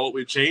bit about what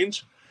we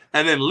changed.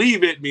 And then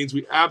leave it means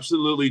we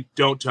absolutely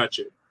don't touch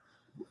it.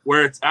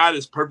 Where it's at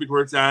is perfect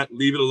where it's at.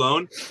 Leave it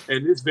alone.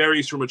 And this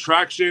varies from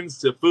attractions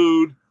to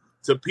food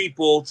to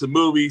people to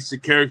movies to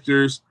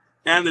characters.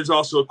 And there's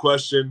also a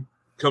question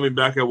coming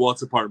back at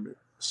Walt's apartment.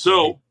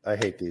 So I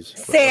hate these.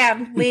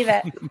 Sam, leave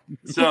it.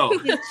 So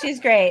she's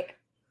great.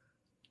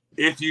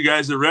 If you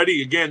guys are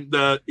ready, again,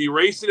 the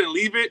erase it and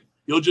leave it,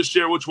 you'll just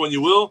share which one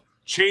you will.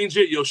 Change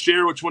it, you'll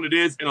share which one it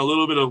is and a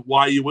little bit of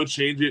why you would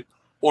change it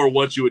or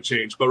what you would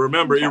change. But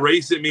remember,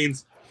 erase it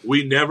means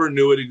we never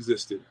knew it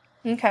existed.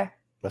 Okay.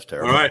 That's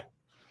terrible. All right.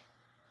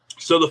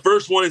 So the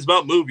first one is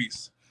about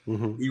movies.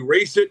 Mm-hmm.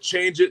 Erase it,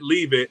 change it,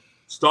 leave it.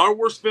 Star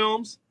Wars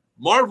films,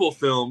 Marvel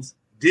films,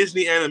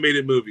 Disney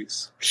animated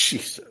movies.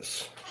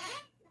 Jesus.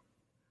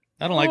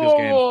 I don't like this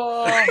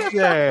game.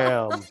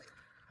 Damn.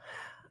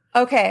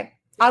 Okay,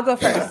 I'll go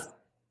first.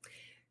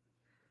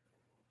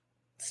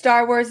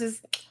 Star Wars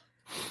is...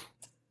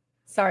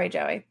 Sorry,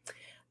 Joey.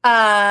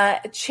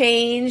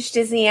 Change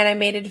Disney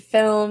animated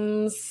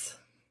films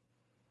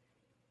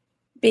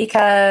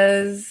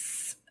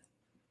because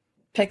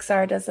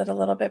Pixar does it a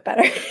little bit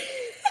better.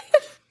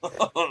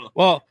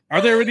 Well, are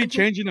they already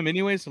changing them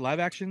anyways to live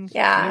actions?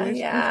 Yeah, anyways?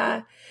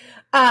 yeah.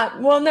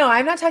 Well, no,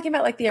 I'm not talking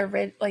about like the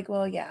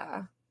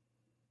original.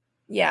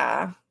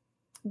 Yeah,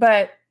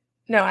 but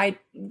no,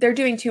 they're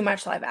doing too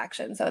much live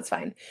action, so it's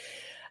fine.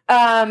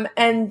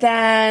 And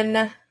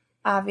then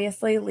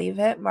obviously leave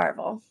it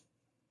Marvel.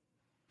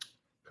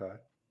 Okay.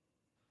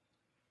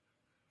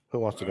 Who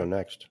wants to go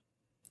next?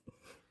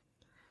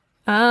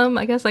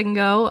 I guess I can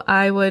go.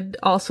 I would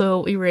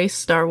also erase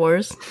Star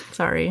Wars.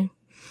 Sorry.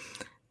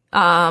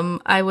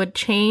 I would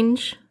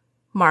change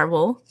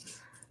Marvel.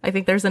 I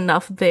think there's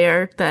enough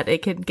there that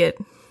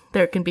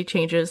there can be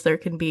changes.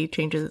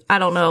 I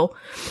don't know.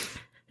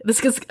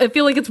 I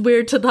feel like it's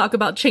weird to talk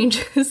about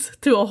changes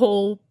to a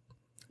whole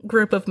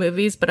group of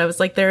movies, but I was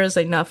like, there is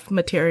enough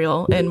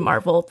material in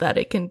Marvel that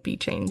it can be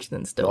changed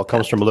and still. It all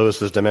comes from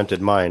Lewis's demented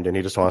mind, and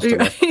he just wants to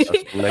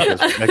make us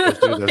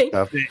do this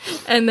stuff.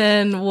 And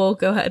then we'll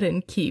go ahead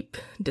and keep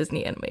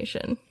Disney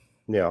animation.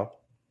 Yeah.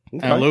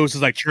 Okay. And Lewis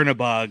is like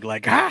Chernobog,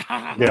 like,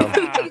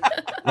 yeah.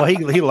 Well,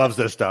 he loves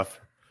this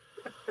stuff.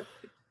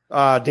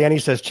 Danny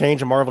says,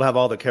 change Marvel to have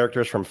all the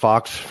characters from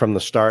Fox from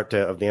the start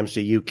of the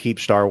MCU, keep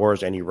Star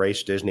Wars, and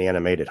erase Disney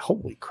animated.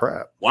 Holy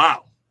crap.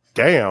 Wow.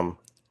 Damn.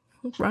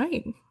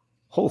 Right.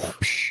 Oh.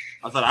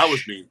 I thought I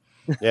was mean.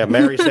 Yeah,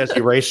 Mary says,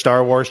 erase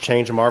Star Wars,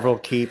 change Marvel,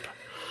 keep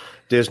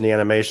Disney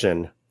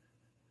animation.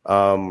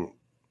 Bill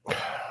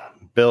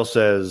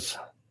says,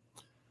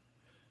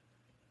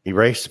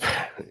 erase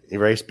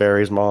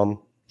Barry's mom,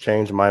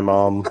 change my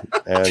mom,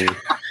 and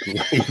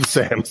leave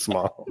Sam's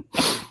mom.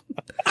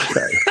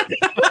 Okay.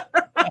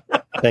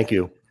 Thank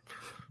you,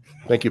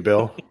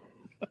 Bill.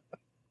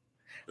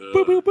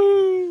 Boo, boo,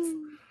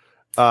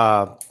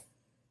 boo.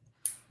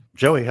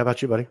 Joey, how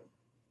about you, buddy?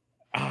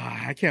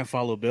 I can't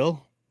follow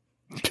Bill.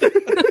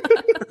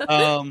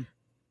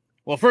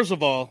 Well, first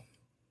of all,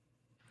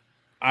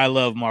 I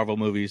love Marvel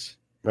movies.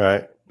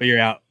 Right. But you're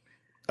out.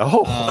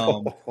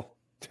 Oh,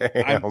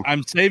 damn.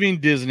 I'm saving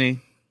Disney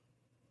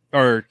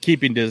or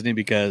keeping Disney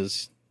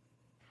because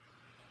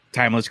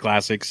timeless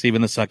classics,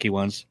 even the sucky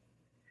ones.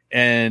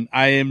 And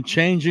I am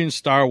changing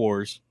Star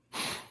Wars.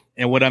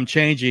 And what I'm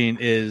changing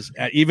is,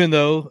 even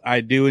though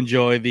I do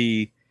enjoy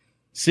the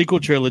sequel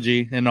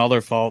trilogy and all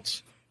their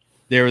faults,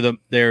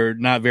 they're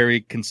not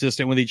very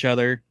consistent with each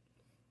other.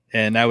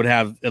 And I would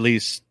have at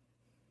least,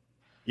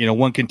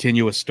 one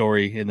continuous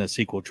story in the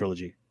sequel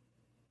trilogy.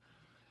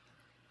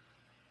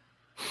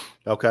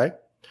 Okay.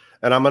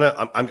 And I'm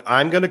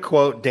gonna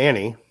quote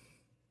Danny.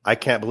 I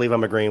can't believe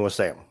I'm agreeing with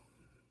Sam.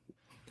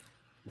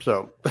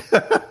 So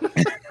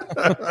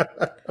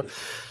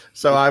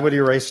So I would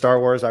erase Star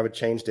Wars, I would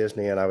change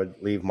Disney, and I would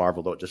leave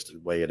Marvel though just the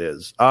way it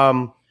is.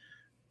 I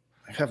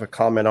have a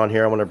comment on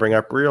here I want to bring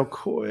up real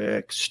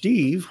quick.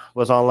 Steve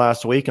was on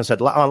last week and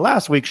said, on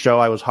last week's show,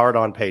 I was hard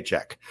on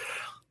Paycheck.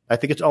 I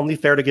think it's only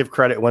fair to give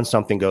credit when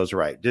something goes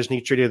right.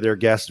 Disney treated their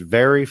guests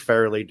very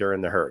fairly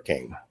during the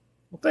hurricane.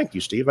 Well, thank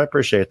you, Steve. I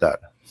appreciate that.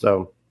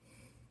 So,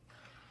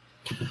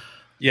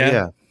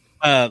 yeah.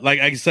 Like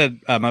I said,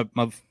 my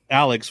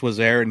Alex was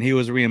there and he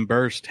was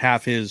reimbursed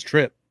half his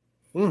trip.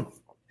 And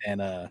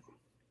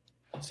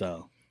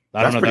so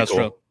I don't know if that's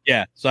cool.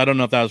 So I don't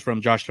know if that was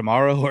from Josh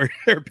Tomorrow or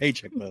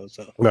Paycheck though.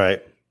 So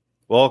right.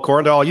 Well,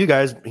 according to all you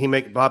guys,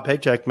 Bob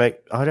Paycheck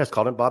I just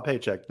called him Bob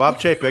Paycheck. Bob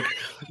Chapek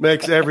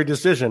makes every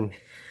decision.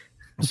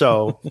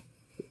 So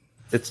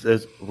it's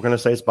we're gonna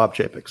say it's Bob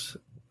Chapek's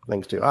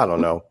things too. I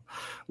don't know.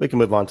 We can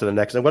move on to the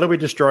next. And what are we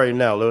destroying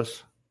now,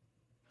 Lewis?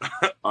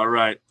 All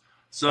right.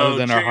 So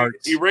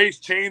erase,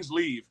 change,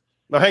 leave.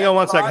 No, hang on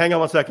one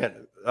second.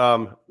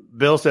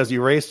 Bill says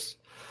erase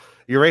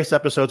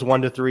episodes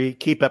 1 to 3,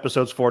 keep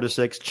episodes 4 to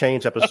 6,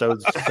 change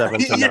episodes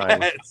 7 to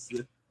 9.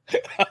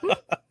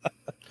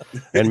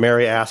 And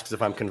Mary asks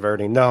if I'm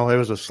converting. No, it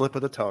was a slip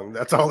of the tongue.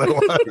 That's all it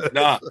was.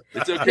 No,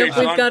 it's okay. We've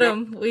got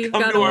him. We've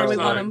got him where we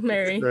want him,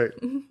 Mary. Great.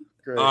 All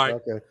right.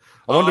 Okay.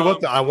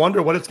 I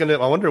wonder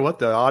what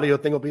the audio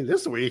thing will be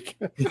this week.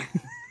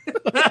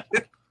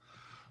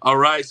 All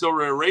right. So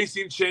we're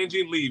erasing,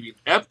 changing, leaving.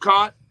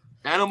 Epcot,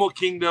 Animal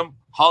Kingdom,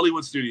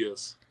 Hollywood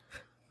Studios.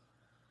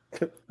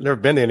 Never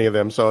been to any of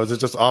them, so is it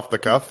just off the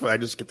cuff? I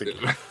just get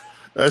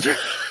the.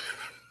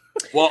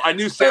 Well, I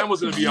knew Sam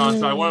was going to be on,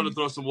 so I wanted to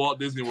throw some Walt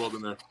Disney World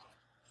in there.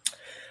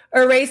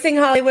 Erasing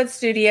Hollywood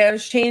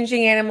Studios,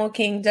 changing Animal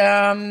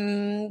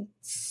Kingdom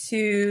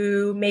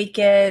to make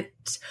it.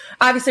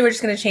 Obviously, we're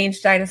just going to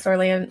change Dinosaur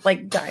Land,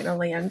 like Dino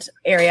Land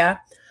area,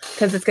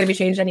 because it's going to be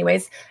changed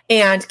anyways,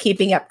 and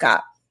keeping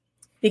Epcot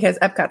because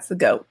Epcot's the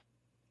GOAT.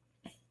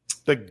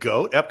 The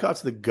GOAT?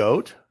 Epcot's the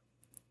GOAT?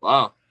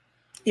 Wow.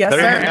 Yes,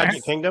 Better sir. than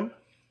Magic Kingdom?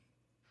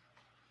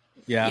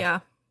 Yeah.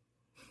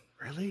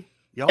 Really?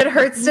 It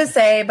hurts to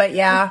say, but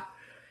yeah.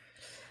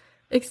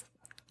 I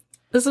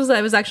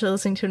was actually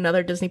listening to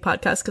another Disney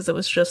podcast because it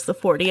was just the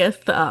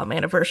 40th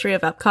anniversary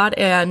of Epcot,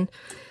 and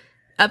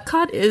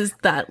Epcot is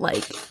that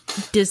like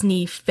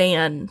Disney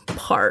fan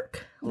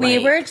park. We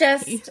were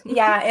just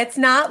it's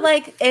not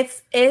like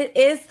it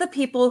is the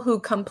people who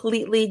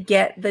completely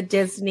get the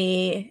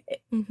Disney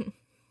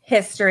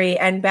history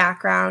and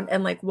background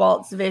and like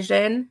Walt's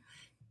vision.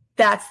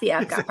 That's the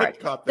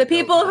Epcot part. The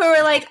people who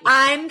are like,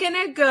 I'm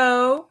gonna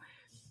go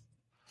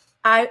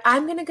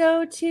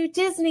to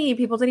Disney.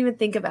 People don't even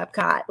think of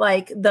Epcot.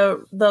 Like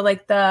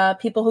the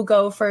people who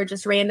go for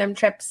just random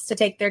trips to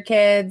take their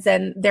kids,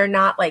 and they're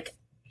not like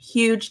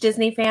huge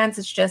Disney fans.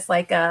 It's just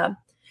like a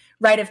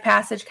rite of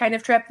passage kind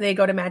of trip. They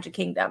go to Magic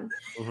Kingdom.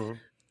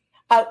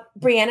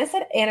 Brianna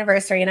said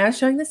anniversary, and I was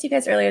showing this to you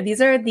guys earlier.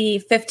 These are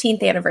the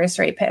 15th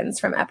anniversary pins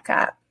from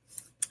Epcot.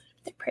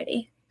 They're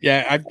pretty.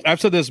 Yeah,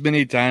 I've said this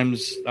many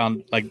times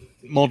on like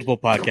multiple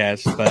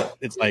podcasts, but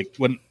it's like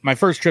when my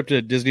first trip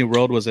to Disney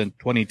World was in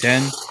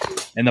 2010,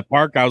 and the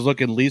park I was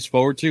looking least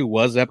forward to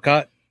was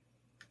Epcot.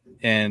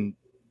 And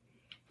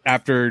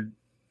after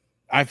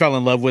I fell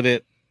in love with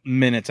it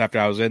minutes after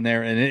I was in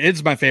there, and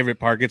it's my favorite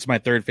park. It's my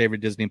third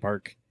favorite Disney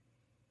park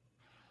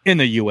in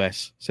the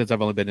U.S. since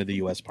I've only been to the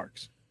U.S.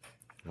 parks.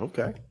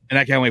 Okay. And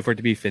I can't wait for it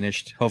to be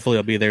finished. Hopefully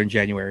I'll be there in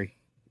January.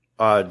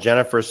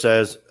 Jennifer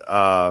says,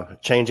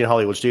 changing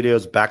Hollywood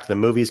Studios, back to the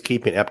movies,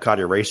 keeping Epcot,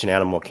 erasing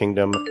Animal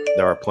Kingdom.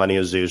 There are plenty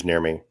of zoos near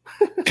me.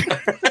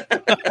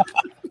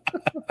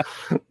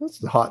 That's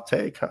the hot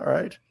take. All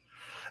right.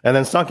 And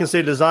then Sunken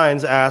City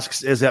Designs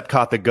asks, is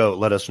Epcot the GOAT?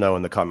 Let us know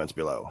in the comments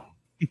below.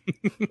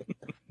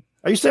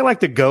 Are you saying like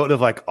the GOAT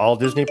of like all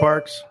Disney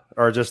parks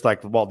or just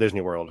like Walt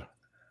Disney World?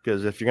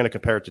 Because if you're going to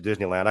compare it to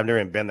Disneyland, I've never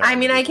even been there. I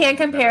mean, I can't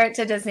compare it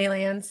to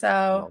Disneyland.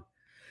 So,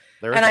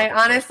 and I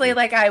honestly,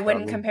 like, I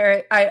wouldn't compare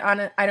it.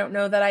 I don't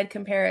know that I'd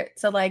compare it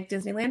to like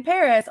Disneyland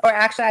Paris, or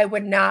actually I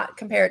would not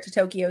compare it to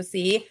Tokyo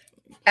Sea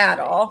at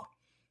all.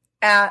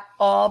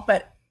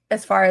 But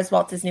as far as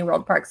Walt Disney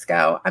World parks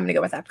go, I'm going to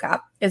go with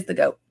Epcot is the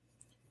GOAT.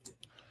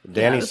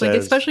 Danny says, like,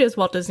 especially as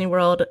Walt Disney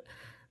World,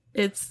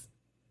 it's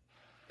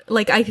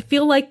like, I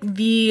feel like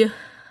the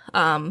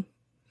vibes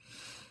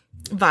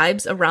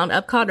around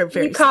Epcot are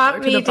very similar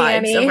to the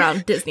vibes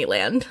around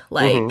Disneyland.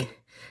 Like,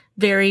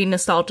 very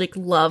nostalgic,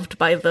 loved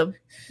by the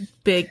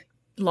big,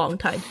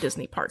 long-time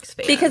Disney parks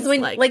fans. Because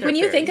when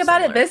you think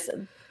about it,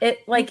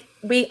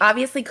 we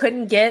obviously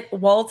couldn't get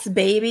Walt's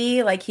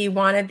baby. Like, he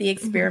wanted the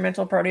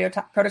experimental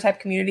prototype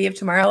community of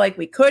tomorrow. Like,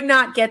 we could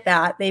not get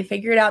that. They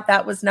figured out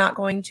that was not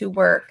going to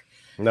work.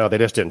 No, they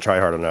just didn't try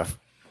hard enough.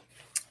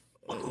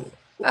 There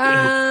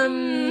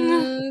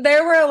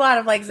were a lot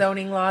of like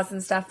zoning laws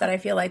and stuff that I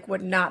feel like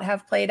would not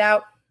have played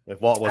out.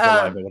 If Walt was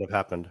alive, it would have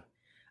happened.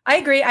 I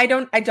agree. I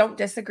don't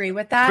disagree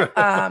with that.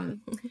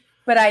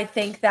 But I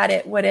think that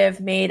it would have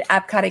made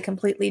Epcot a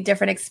completely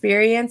different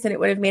experience, and it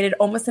would have made it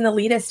almost an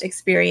elitist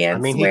experience.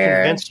 I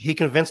mean, he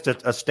convinced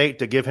a state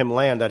to give him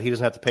land that he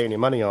doesn't have to pay any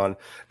money on.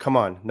 Come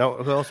on, no,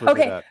 who else would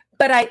do that?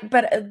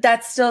 But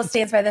that still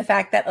stands by the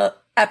fact that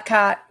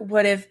Epcot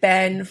would have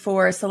been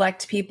for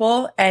select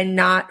people and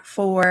not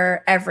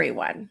for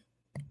everyone.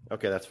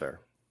 Okay, that's fair.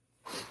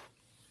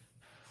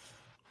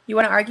 You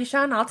want to argue,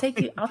 Sean? I'll take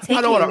you. I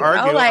don't want to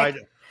argue. I don't want to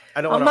argue.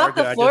 I'll mop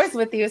the floors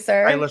with you,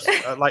 sir. I listen,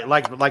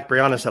 like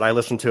Brianna said, I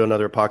listened to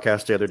another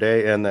podcast the other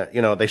day, and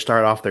they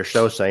start off their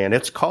show saying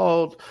it's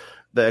called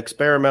the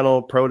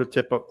experimental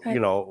prototype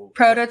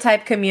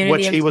community,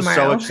 which he was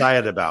so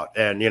excited about,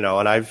 and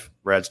and I've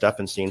read stuff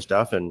and seen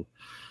stuff, and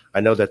I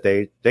know that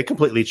they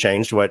completely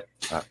changed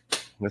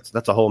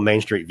that's a whole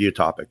Main Street View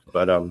topic,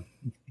 but I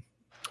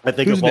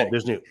think if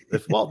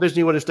Walt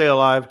Disney would have stayed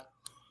alive,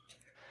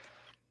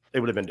 it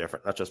would have been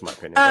different. That's just my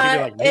opinion.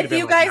 If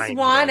you guys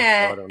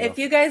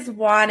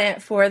want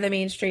it for the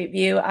Main Street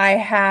View, I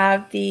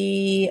have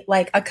a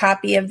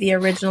copy of the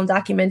original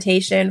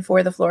documentation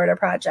for the Florida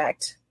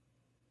project.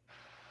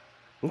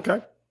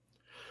 Okay.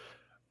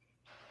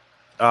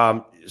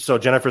 So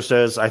Jennifer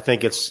says, I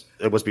think it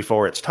was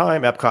before its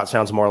time. Epcot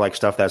sounds more like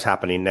stuff that's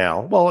happening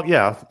now. Well,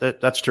 yeah,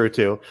 that's true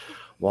too.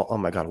 Well, oh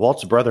my God,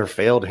 Walt's brother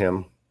failed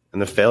him,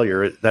 and the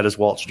failure, that is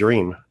Walt's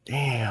dream.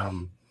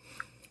 Damn.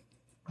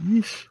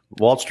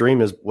 Walt's dream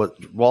being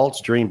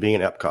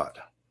Epcot,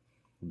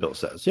 Bill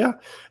says. Yeah,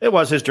 it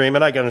was his dream,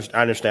 and I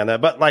understand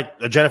that. But like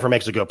Jennifer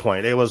makes a good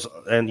point. It was,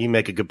 and you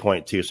make a good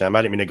point too, Sam.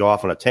 I didn't mean to go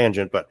off on a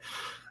tangent, but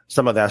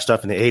some of that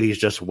stuff in the 80s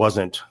just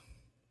wasn't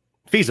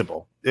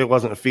feasible. It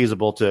wasn't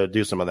feasible to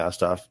do some of that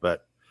stuff,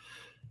 but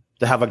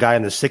to have a guy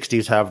in the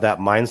 60s have that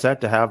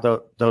mindset, to have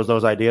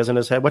those ideas in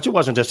his head, which it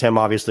wasn't just him,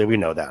 obviously, we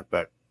know that,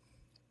 but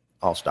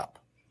I'll stop.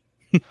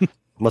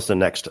 What's the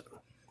next?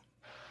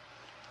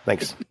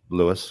 Thanks,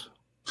 Lewis.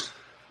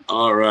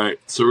 All right.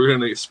 So we're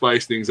going to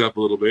spice things up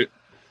a little bit.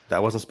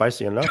 That wasn't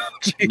spicy enough.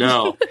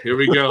 No. Here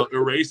we go.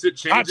 Erase it,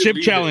 change Hot it, chip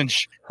leave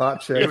challenge. It.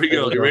 Hot chip. Here we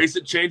go. Erase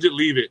it, change it,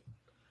 leave it.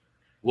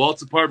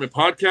 Walt's Apartment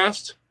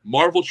Podcast,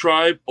 Marvel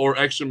Tribe, or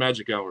Extra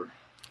Magic Hour?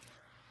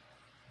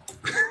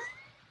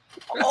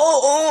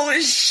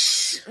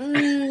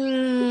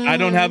 I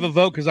don't have a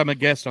vote because I'm a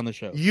guest on the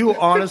show. You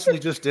honestly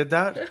just did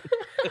that?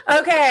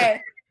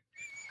 Okay.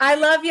 I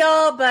love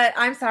y'all, but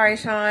I'm sorry,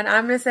 Sean.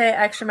 I'm going to say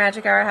Extra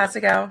Magic Hour has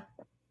to go.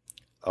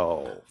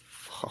 Oh.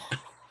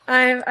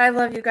 I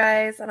love you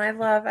guys, and I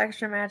love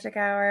Extra Magic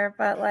Hour,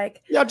 but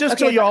yeah, just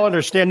so you all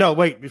understand. No,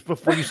 wait,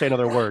 before you say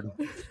another word.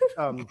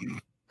 I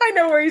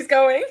know where he's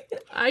going.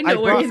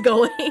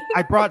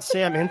 I brought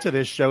Sam into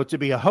this show to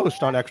be a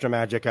host on Extra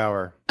Magic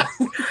Hour.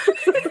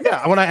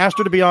 Yeah, when I asked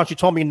her to be on, she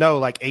told me no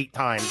like 8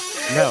 times.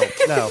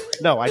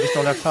 No, I just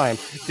don't have time.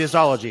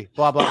 Disology,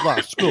 blah, blah,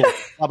 blah. School,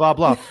 blah, blah,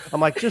 blah.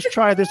 I'm like, just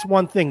try this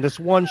one thing, this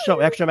one show,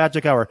 Extra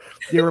Magic Hour.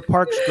 You're a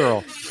parks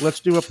girl. Let's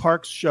do a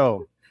parks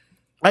show.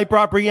 I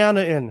brought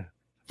Brianna in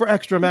for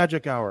Extra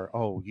Magic Hour.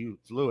 Oh, you,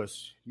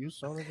 Lewis, you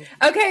son of a...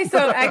 Okay,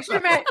 so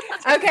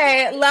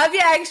okay, love you,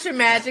 Extra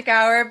Magic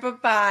Hour.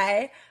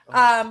 Bye-bye.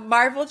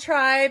 Marvel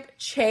Tribe,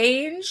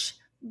 change,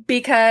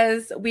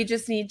 because we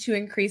just need to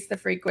increase the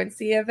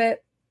frequency of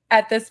it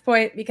at this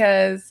point,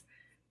 because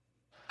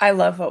I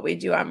love what we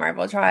do on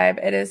Marvel Tribe.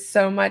 It is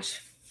so much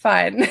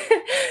fun.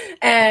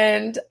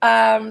 And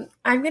I'm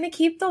going to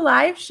keep the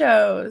live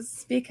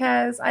shows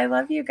because I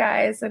love you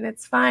guys and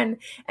it's fun.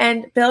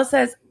 And Bill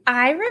says,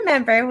 I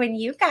remember when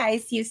you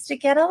guys used to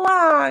get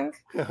along.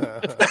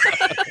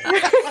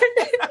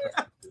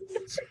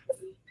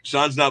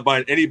 Sean's not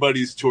buying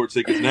anybody's tour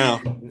tickets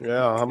now.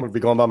 Yeah, I'm going to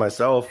be going by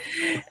myself.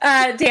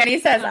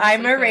 Danny says,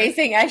 I'm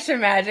erasing Extra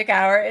Magic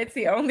Hour. It's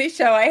the only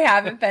show I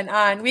haven't been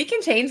on. We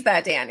can change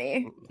that,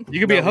 Danny.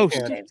 You can be a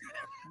host.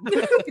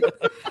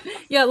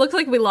 Yeah, it looks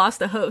like we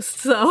lost a host.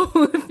 So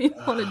if you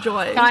want to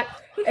join,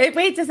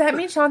 wait, does that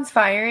mean Sean's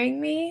firing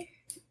me?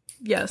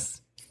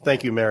 Yes.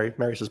 Thank you, Mary.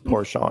 Mary says,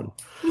 "Poor Sean."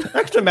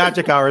 Extra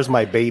Magic Hour is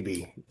my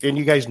baby, and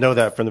you guys know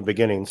that from the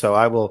beginning. So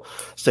I will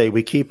say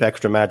we keep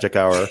Extra Magic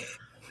Hour.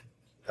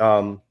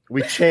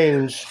 We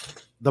change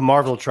the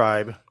Marvel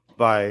Tribe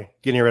by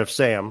getting rid of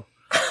Sam,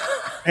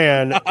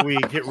 and we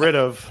get rid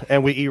of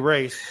and we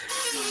erase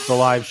the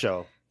live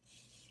show.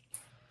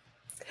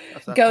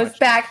 Goes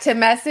back to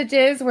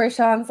messages where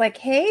Sean's like,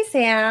 "Hey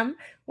Sam,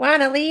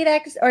 want to lead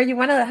or you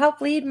want to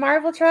help lead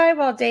Marvel Tribe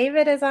while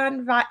David is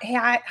on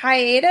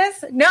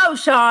hiatus?" No,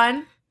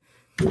 Sean.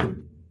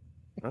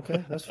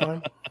 Okay, that's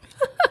fine.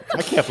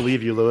 I can't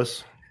believe you,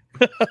 Lewis.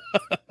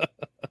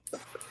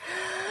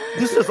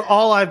 This is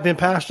all I've been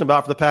passionate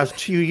about for the past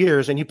 2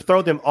 years, and you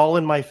throw them all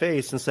in my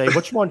face and say,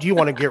 "Which one do you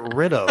want to get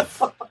rid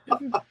of?"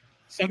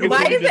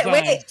 Why is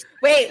it?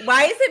 Wait.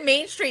 Why is it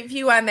Main Street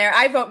View on there?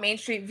 I vote Main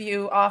Street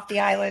View off the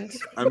island.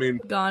 I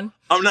mean, gone.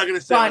 I'm not going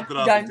to say it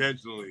off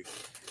intentionally.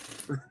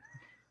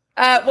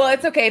 Well,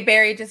 it's okay.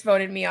 Barry just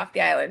voted me off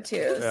the island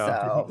too.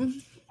 Yeah. So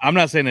I'm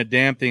not saying a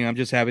damn thing. I'm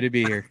just happy to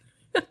be here.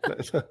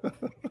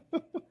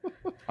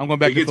 I'm going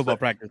back to football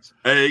practice.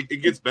 Hey,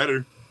 it gets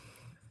better.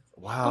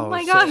 Wow. Oh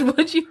my gosh,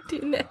 what'd you do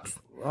next?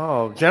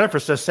 Oh, Jennifer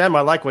says, "Sam,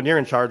 I like when you're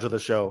in charge of the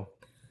show."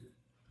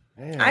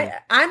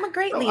 I'm a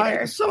great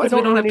leader. So I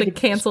don't have to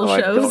cancel shows.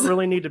 I don't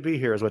really need to be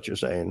here, is what you're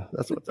saying.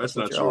 That's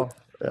not true.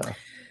 Yeah.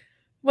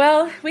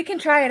 Well, we can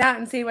try it out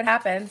and see what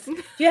happens. Do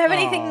you have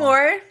anything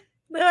more,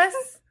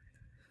 Lewis?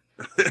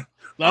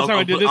 Last time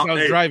I did this, I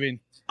was driving.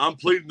 I'm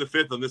pleading the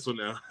fifth on this one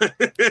now.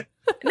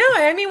 No,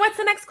 I mean, what's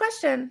the next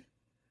question?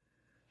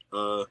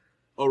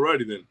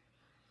 Alrighty then.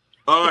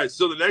 All right,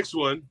 so the next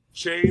one: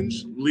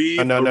 change, leave,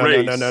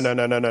 erase.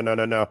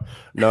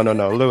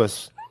 No,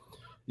 Lewis.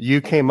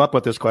 You came up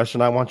with this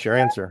question. I want your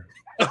answer.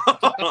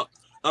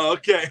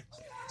 Okay.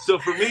 So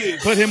for me,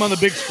 put him on the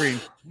big screen.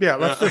 Yeah,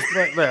 let's just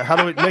how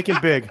do we make him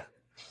big?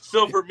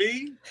 So for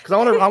me, because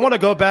I want to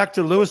go back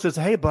to Lewis's.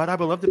 "Hey, bud, I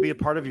would love to be a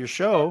part of your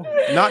show,"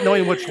 not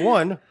knowing which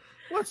one.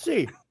 Let's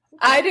see.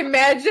 I'd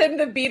imagine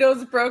the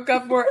Beatles broke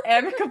up more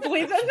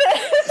amicably than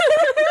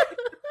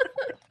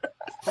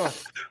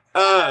this.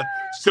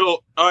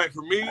 So all right,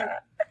 for me,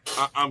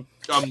 I'm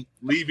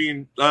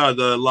leaving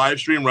the live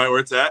stream right where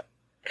it's at.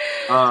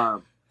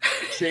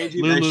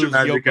 Changing Extra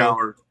Magic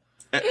Hour,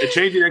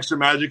 changing Extra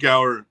Magic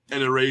Hour,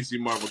 and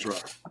erasing Marvel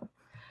Tribe.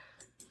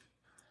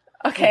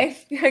 Okay,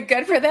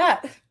 good for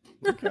that.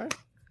 Okay.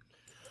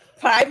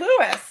 Bye,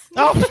 Lewis.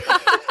 Oh.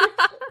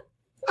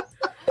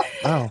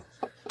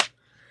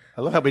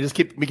 I love how we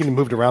can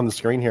moved around the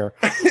screen here.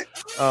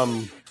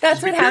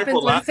 That's what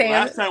happens when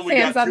Sam's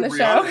on the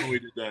show. When we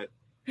did that.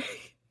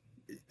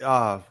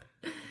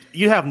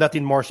 You have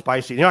nothing more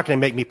spicy. You're not going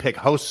to make me pick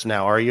hosts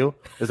now, are you?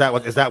 Is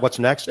that what's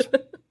next?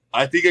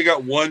 I think I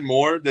got one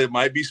more that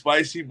might be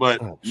spicy, but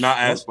not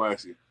as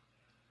spicy.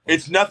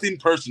 It's nothing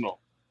personal.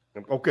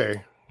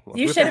 Okay. Well,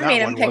 you should have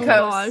made him pick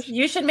host.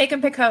 You should make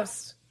him pick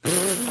host.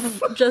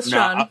 Just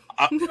Sean.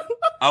 I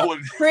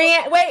would.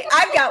 Wait,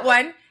 I've got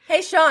one.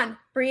 Hey, Sean,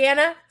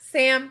 Brianna,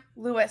 Sam,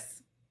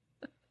 Lewis.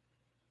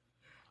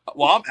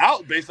 Well, I'm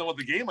out based on what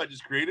the game I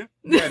just created.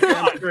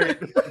 Yeah, great.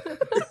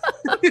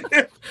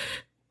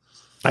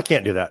 I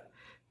can't do that.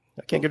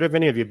 I can't get rid of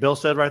any of you. Bill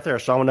said right there,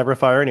 Sean will never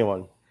fire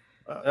anyone.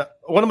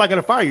 What am I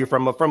going to fire you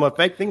from a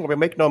fake thing where we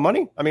make no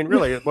money? I mean,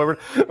 really, you're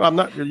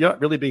not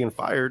really being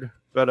fired.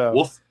 But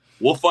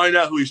we'll find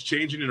out who he's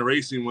changing and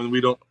erasing when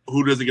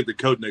who doesn't get the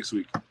code next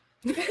week.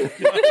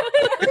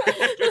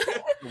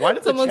 Why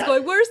did someone's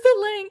going, "Where's the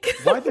link?"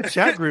 Why did the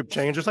chat group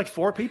change? There's like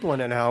 4 people in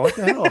it now. What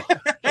the hell?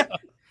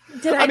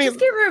 Did I just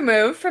get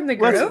removed from the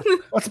group?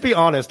 Let's be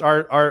honest.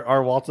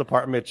 Our Walt's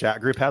Apartment chat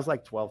group has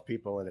like 12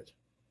 people in it.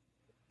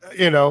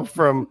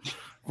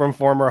 From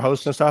former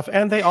hosts and stuff,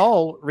 and they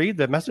all read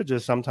the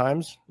messages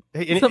sometimes.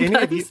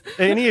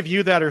 Any of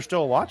you that are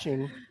still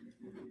watching,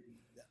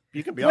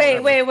 you can be.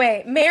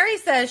 Wait. Mary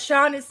says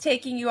Sean is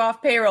taking you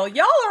off payroll.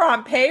 Y'all are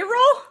on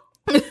payroll.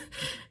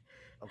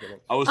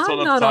 I was told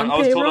to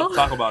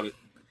talk about it.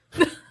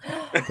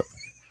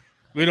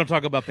 We don't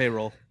talk about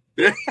payroll.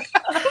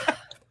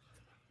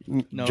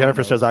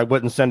 Jennifer says I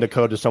wouldn't send a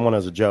code to someone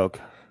as a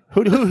joke.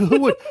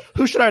 Who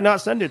should I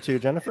not send it to,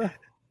 Jennifer?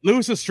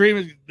 Lewis's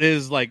stream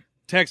is like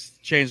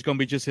text chain is going to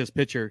be just his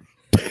picture.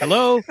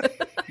 Hello,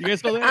 you guys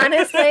still there?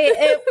 Honestly,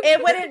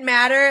 it wouldn't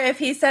matter if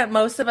he sent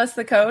most of us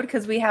the code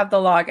because we have the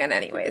login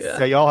anyways.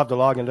 Yeah, y'all have the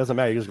login. It doesn't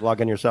matter. You just log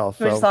in yourself.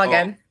 We just log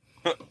in.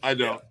 I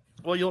don't.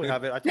 Well, you'll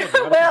have it. I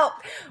told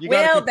you.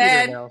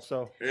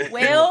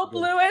 Well,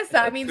 Lewis,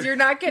 that means you're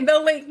not getting the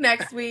link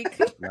next week.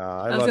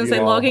 Nah, I was going to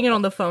say logging in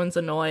on the phone's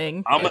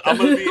annoying. I'm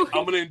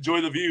gonna enjoy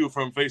the view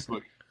from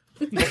Facebook.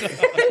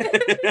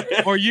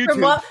 Or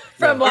YouTube.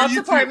 From Walt's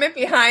apartment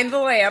behind the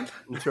lamp.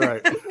 That's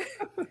right.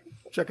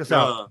 Check us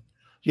out.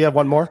 You have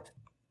one more?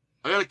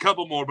 I got a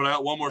couple more, but I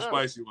got one more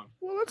spicy one.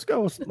 Well, let's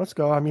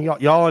go. I mean,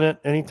 y'all in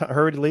any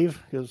hurry to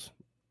leave? Because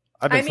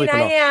I've been sleeping.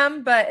 I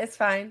am, but it's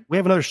fine. We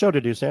have another show to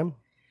do, Sam.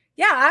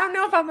 Yeah, I don't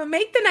know if I'm gonna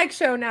make the next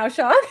show now,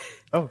 Sean.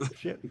 Oh,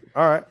 shit.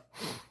 All right.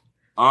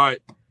 All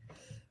right.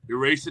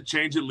 Erase it,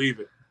 change it, leave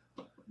it.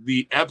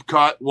 The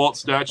Epcot Walt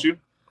statue,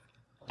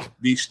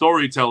 the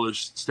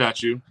Storyteller's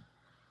statue,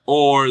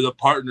 or the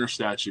Partner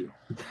statue.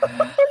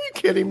 Are you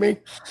kidding me?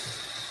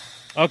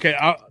 Okay,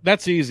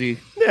 that's easy.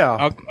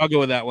 Yeah. I'll go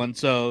with that one.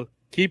 So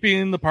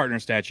keeping the Partner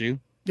statue.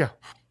 Yeah.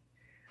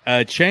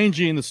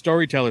 Changing the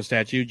Storyteller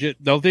statue.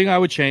 The only thing I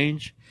would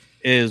change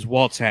is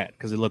Walt's hat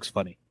because it looks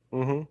funny.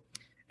 Mm-hmm.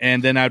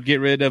 And then I'd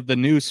get rid of the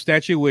new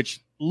statue, which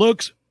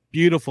looks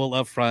beautiful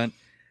up front.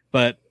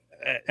 But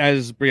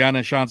as Brianna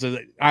and Sean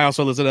said, I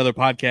also listen to other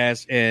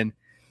podcasts, and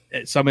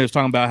somebody was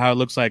talking about how it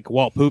looks like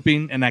Walt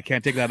pooping, and I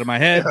can't take that out of my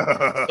head.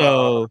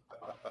 So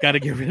got to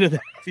get rid of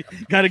that.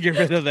 Got to get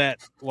rid of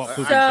that Walt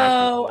pooping.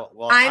 So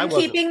I'm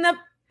keeping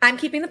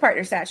the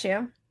Partner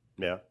statue.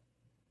 Yeah.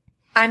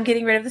 I'm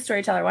getting rid of the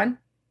Storyteller one.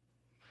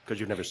 Because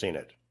you've never seen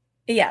it.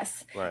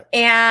 Yes. Right.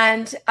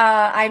 And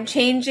I'm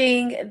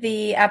changing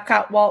the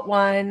Epcot Walt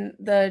one,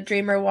 the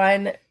Dreamer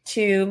one,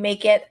 to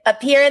make it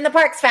appear in the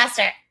parks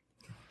faster.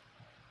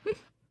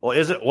 Well,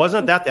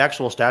 wasn't that the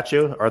actual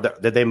statue, or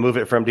did they move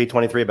it from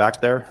D23 back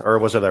there, or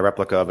was it a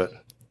replica of it?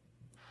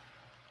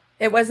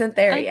 It wasn't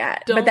there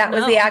yet, but that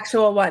was the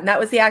actual one. That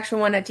was the actual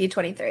one at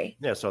D23.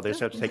 Yeah, so they just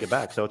have to take it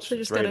back, so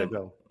it's ready to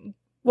go.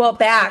 Well,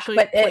 back,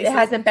 but it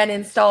hasn't been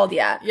installed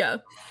yet. Yeah.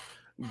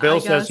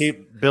 Bill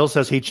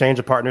says he changed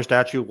a Partner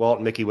statue. Walt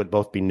and Mickey would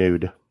both be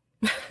nude.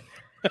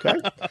 Okay.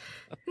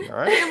 All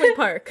right. Family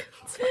Park.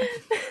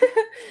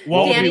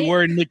 Walt would be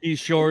wearing Mickey's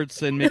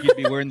shorts and Mickey would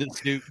be wearing the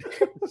suit.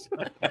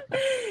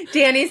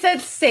 Danny said,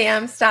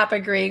 Sam, stop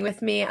agreeing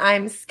with me.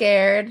 I'm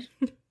scared.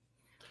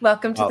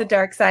 Welcome to the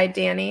dark side,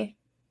 Danny.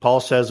 Paul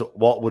says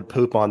Walt would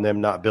poop on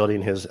them not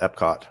building his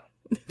Epcot.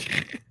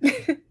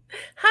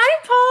 Hi,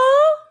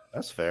 Paul.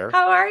 That's fair.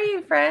 How are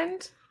you,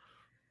 friend?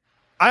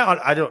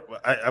 I don't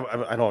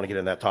want to get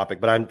in that topic,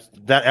 but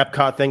that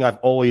Epcot thing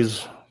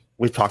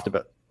we've talked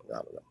about. I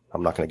don't know.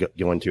 I'm not going to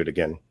go into it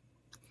again.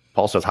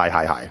 Paul says hi.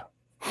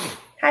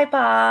 Hi,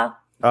 Paul.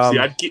 See,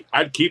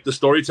 I'd keep the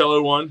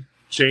Storyteller one,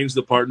 change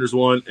the Partners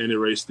one, and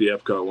erase the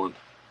Epcot one.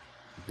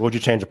 What would you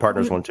change the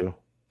Partners one to?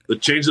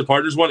 Change the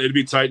Partners one. It'd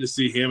be tight to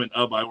see him and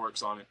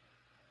Iwerks on it.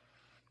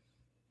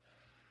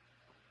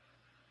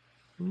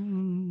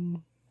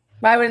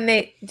 Why wouldn't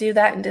they do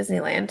that in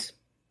Disneyland?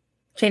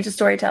 Change the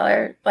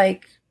Storyteller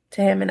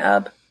to him and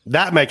Ub.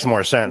 That makes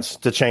more sense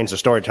to change the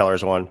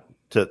Storyteller's one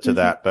to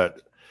that,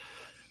 but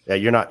yeah,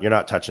 you're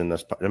not touching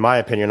this. In my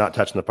opinion, you're not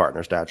touching the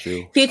Partner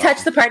statue. If you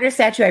touch the Partner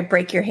statue, I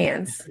break your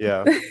hands.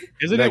 Yeah.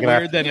 Isn't it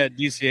weird that at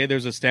DCA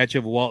there's a statue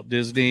of Walt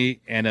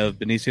Disney and of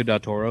Benicio del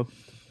Toro?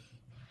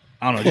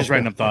 I don't know, just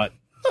random thought.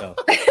 So.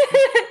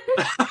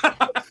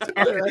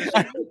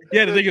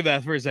 Yeah, to think of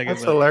that for a second.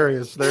 That's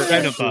hilarious.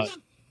 Random thought.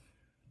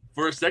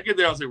 For a second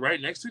there, I was like,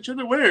 right next to each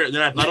other? Where? And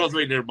then I thought I was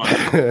waiting near mine.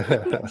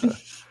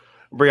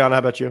 Brianna, how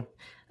about you?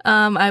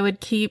 I would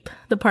keep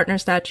the Partner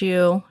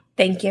statue.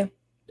 Thank you.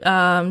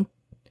 Oh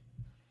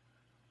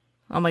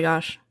my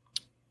gosh.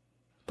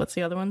 What's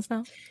the other ones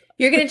now?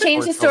 You're going to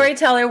change the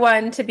Storyteller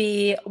one to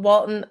be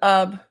Walt and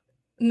Ub.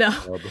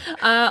 No.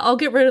 I'll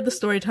get rid of the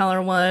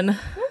Storyteller one.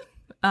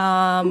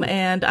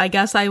 And I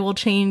guess I will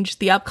change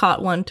the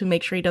Epcot one to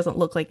make sure he doesn't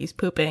look like he's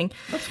pooping.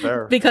 That's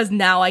fair. Because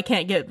now I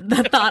can't get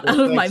that thought out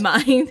of my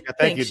mind. Yeah,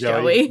 thank you,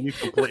 Joey. You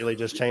completely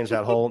just changed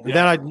that whole.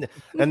 Yeah.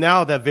 And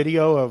now that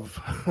video of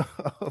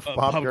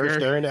Bob Gurr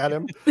staring at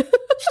him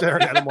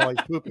while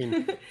he's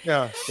pooping.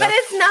 Yeah, but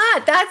it's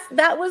not.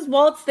 That was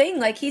Walt's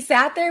thing. He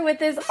sat there with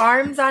his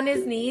arms on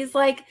his knees,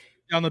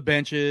 on the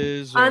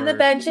benches.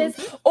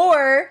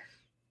 Or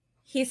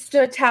he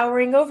stood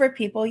towering over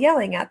people,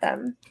 yelling at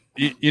them.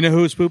 You know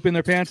who's pooping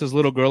their pants? This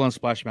little girl on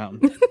Splash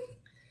Mountain.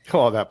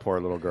 Oh, that poor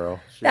little girl.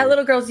 That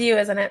little girl's you,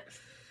 isn't it?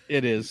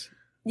 It is.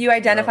 You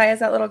identify as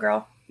that little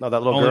girl? No,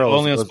 that little girl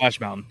only on Splash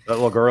Mountain. That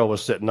little girl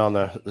was sitting in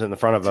the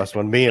front of us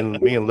when me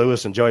and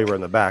Lewis and Joey were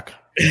in the back.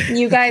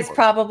 You guys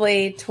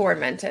probably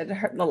tormented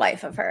the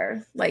life of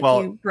her.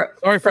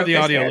 Sorry for the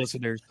audio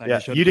listeners.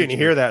 You didn't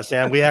hear that,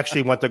 Sam. We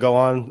actually went to go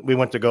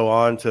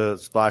on to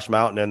Splash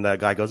Mountain, and the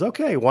guy goes,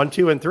 "Okay, 1,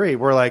 2, and 3."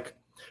 We're like,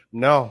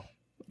 "No."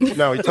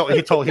 No, he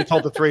told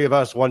the three of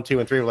us 1, 2,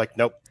 and 3. We're like,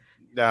 nope,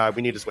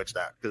 we need to switch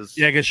that because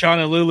Sean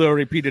and Lulu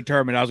already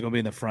predetermined I was going to be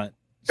in the front.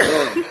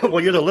 Well,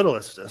 you're the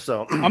littlest,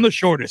 so I'm the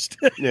shortest.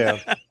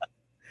 Yeah,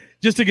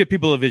 just to give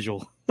people a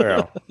visual.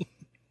 Yeah,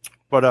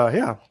 but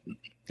yeah. So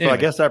anyway. I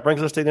guess that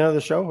brings us to the end of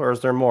the show, or is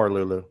there more,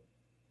 Lulu?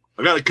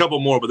 I got a couple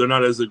more, but they're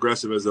not as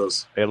aggressive as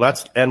those. Hey,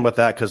 let's end with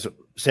that because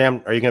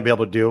Sam, are you going to be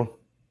able to do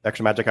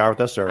extra magic hour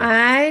with us? Or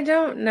I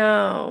don't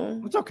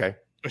know. It's okay.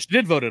 She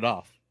did vote it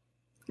off.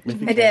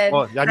 I did.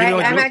 Well,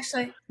 I'm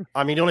actually.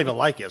 I mean, you don't even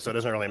like it, so it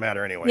doesn't really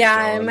matter anyway. Yeah,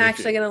 so I'm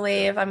actually going to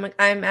leave.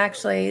 I'm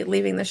actually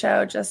leaving the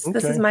show. This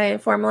is my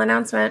formal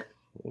announcement.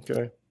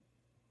 Okay.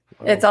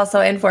 It's also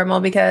informal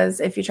because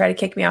if you try to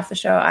kick me off the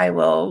show, I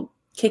will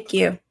kick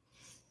you.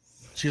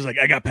 She's like,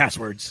 I got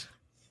passwords.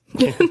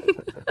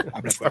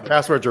 Our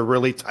passwords are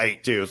really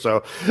tight too.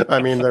 So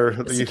I mean,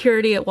 they're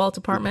security at Walt's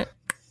apartment.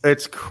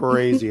 It's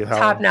crazy how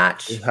top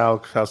notch how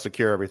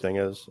secure everything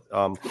is.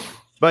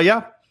 But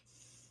yeah,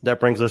 that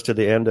brings us to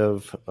the end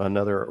of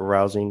another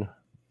arousing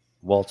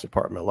Walt's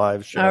Apartment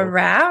Live show.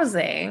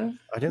 Arousing?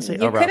 I didn't say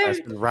arousing. I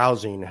said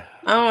rousing.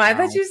 Oh, I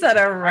thought you said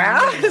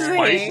arousing.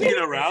 Spicy and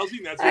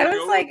arousing? That's I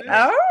was like,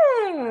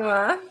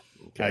 oh.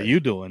 Okay. How you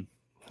doing?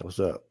 What's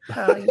up?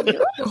 How you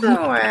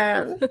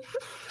doing?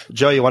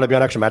 Joe, you want to be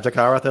on Extra Magic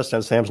Hour with us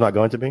since Sam's not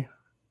going to be?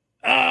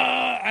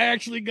 I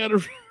actually got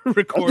to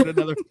record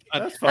another.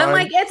 That's fine. I'm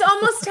like, it's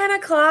almost 10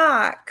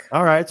 o'clock.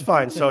 All right, it's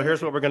fine. So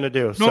here's what we're going to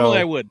do. Normally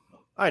I would.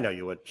 I know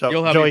you would. So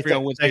You'll have Joey, me free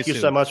on Wednesday thank you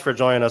soon. so much for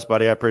joining us,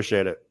 buddy. I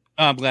appreciate it.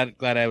 I'm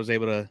glad I was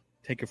able to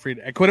take a free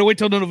day. I couldn't wait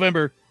till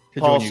November to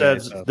Paul join you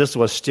says guys, so. this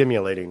was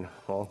stimulating.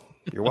 Well,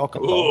 you're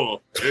welcome, Paul.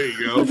 Oh, there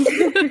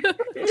you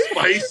go.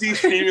 Spicy,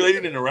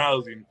 stimulating, and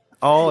arousing.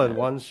 All in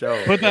one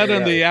show. Put that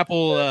on the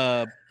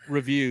Apple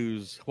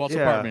reviews. Walt's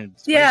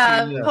Apartment.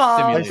 Yeah,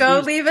 Paul, go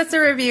stimulating. leave us a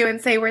review and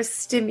say we're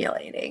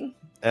stimulating.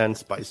 And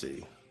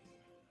spicy.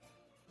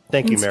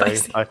 Thank you, Mary.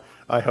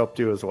 I hope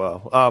to as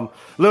well.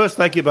 Lewis,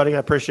 thank you, buddy. I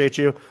appreciate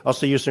you. I'll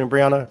see you soon,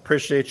 Brianna.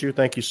 Appreciate you.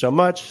 Thank you so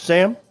much.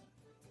 Sam?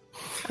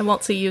 I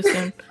won't see you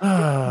soon.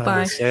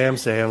 Bye. Sam.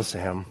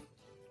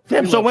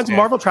 Damn, so when's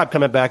Marvel Trap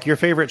coming back? Your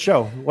favorite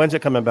show. When's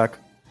it coming back?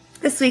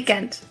 This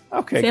weekend.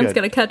 Okay, Sam's good.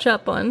 going to catch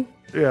up on.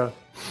 Yeah.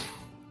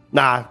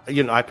 Nah,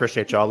 I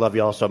appreciate y'all. I love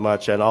y'all so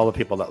much. And all the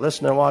people that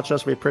listen and watch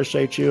us, we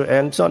appreciate you.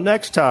 And until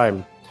next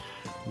time,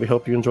 we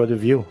hope you enjoy the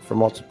view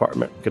from Walt's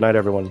Apartment. Good night,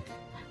 everyone.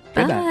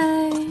 Bye.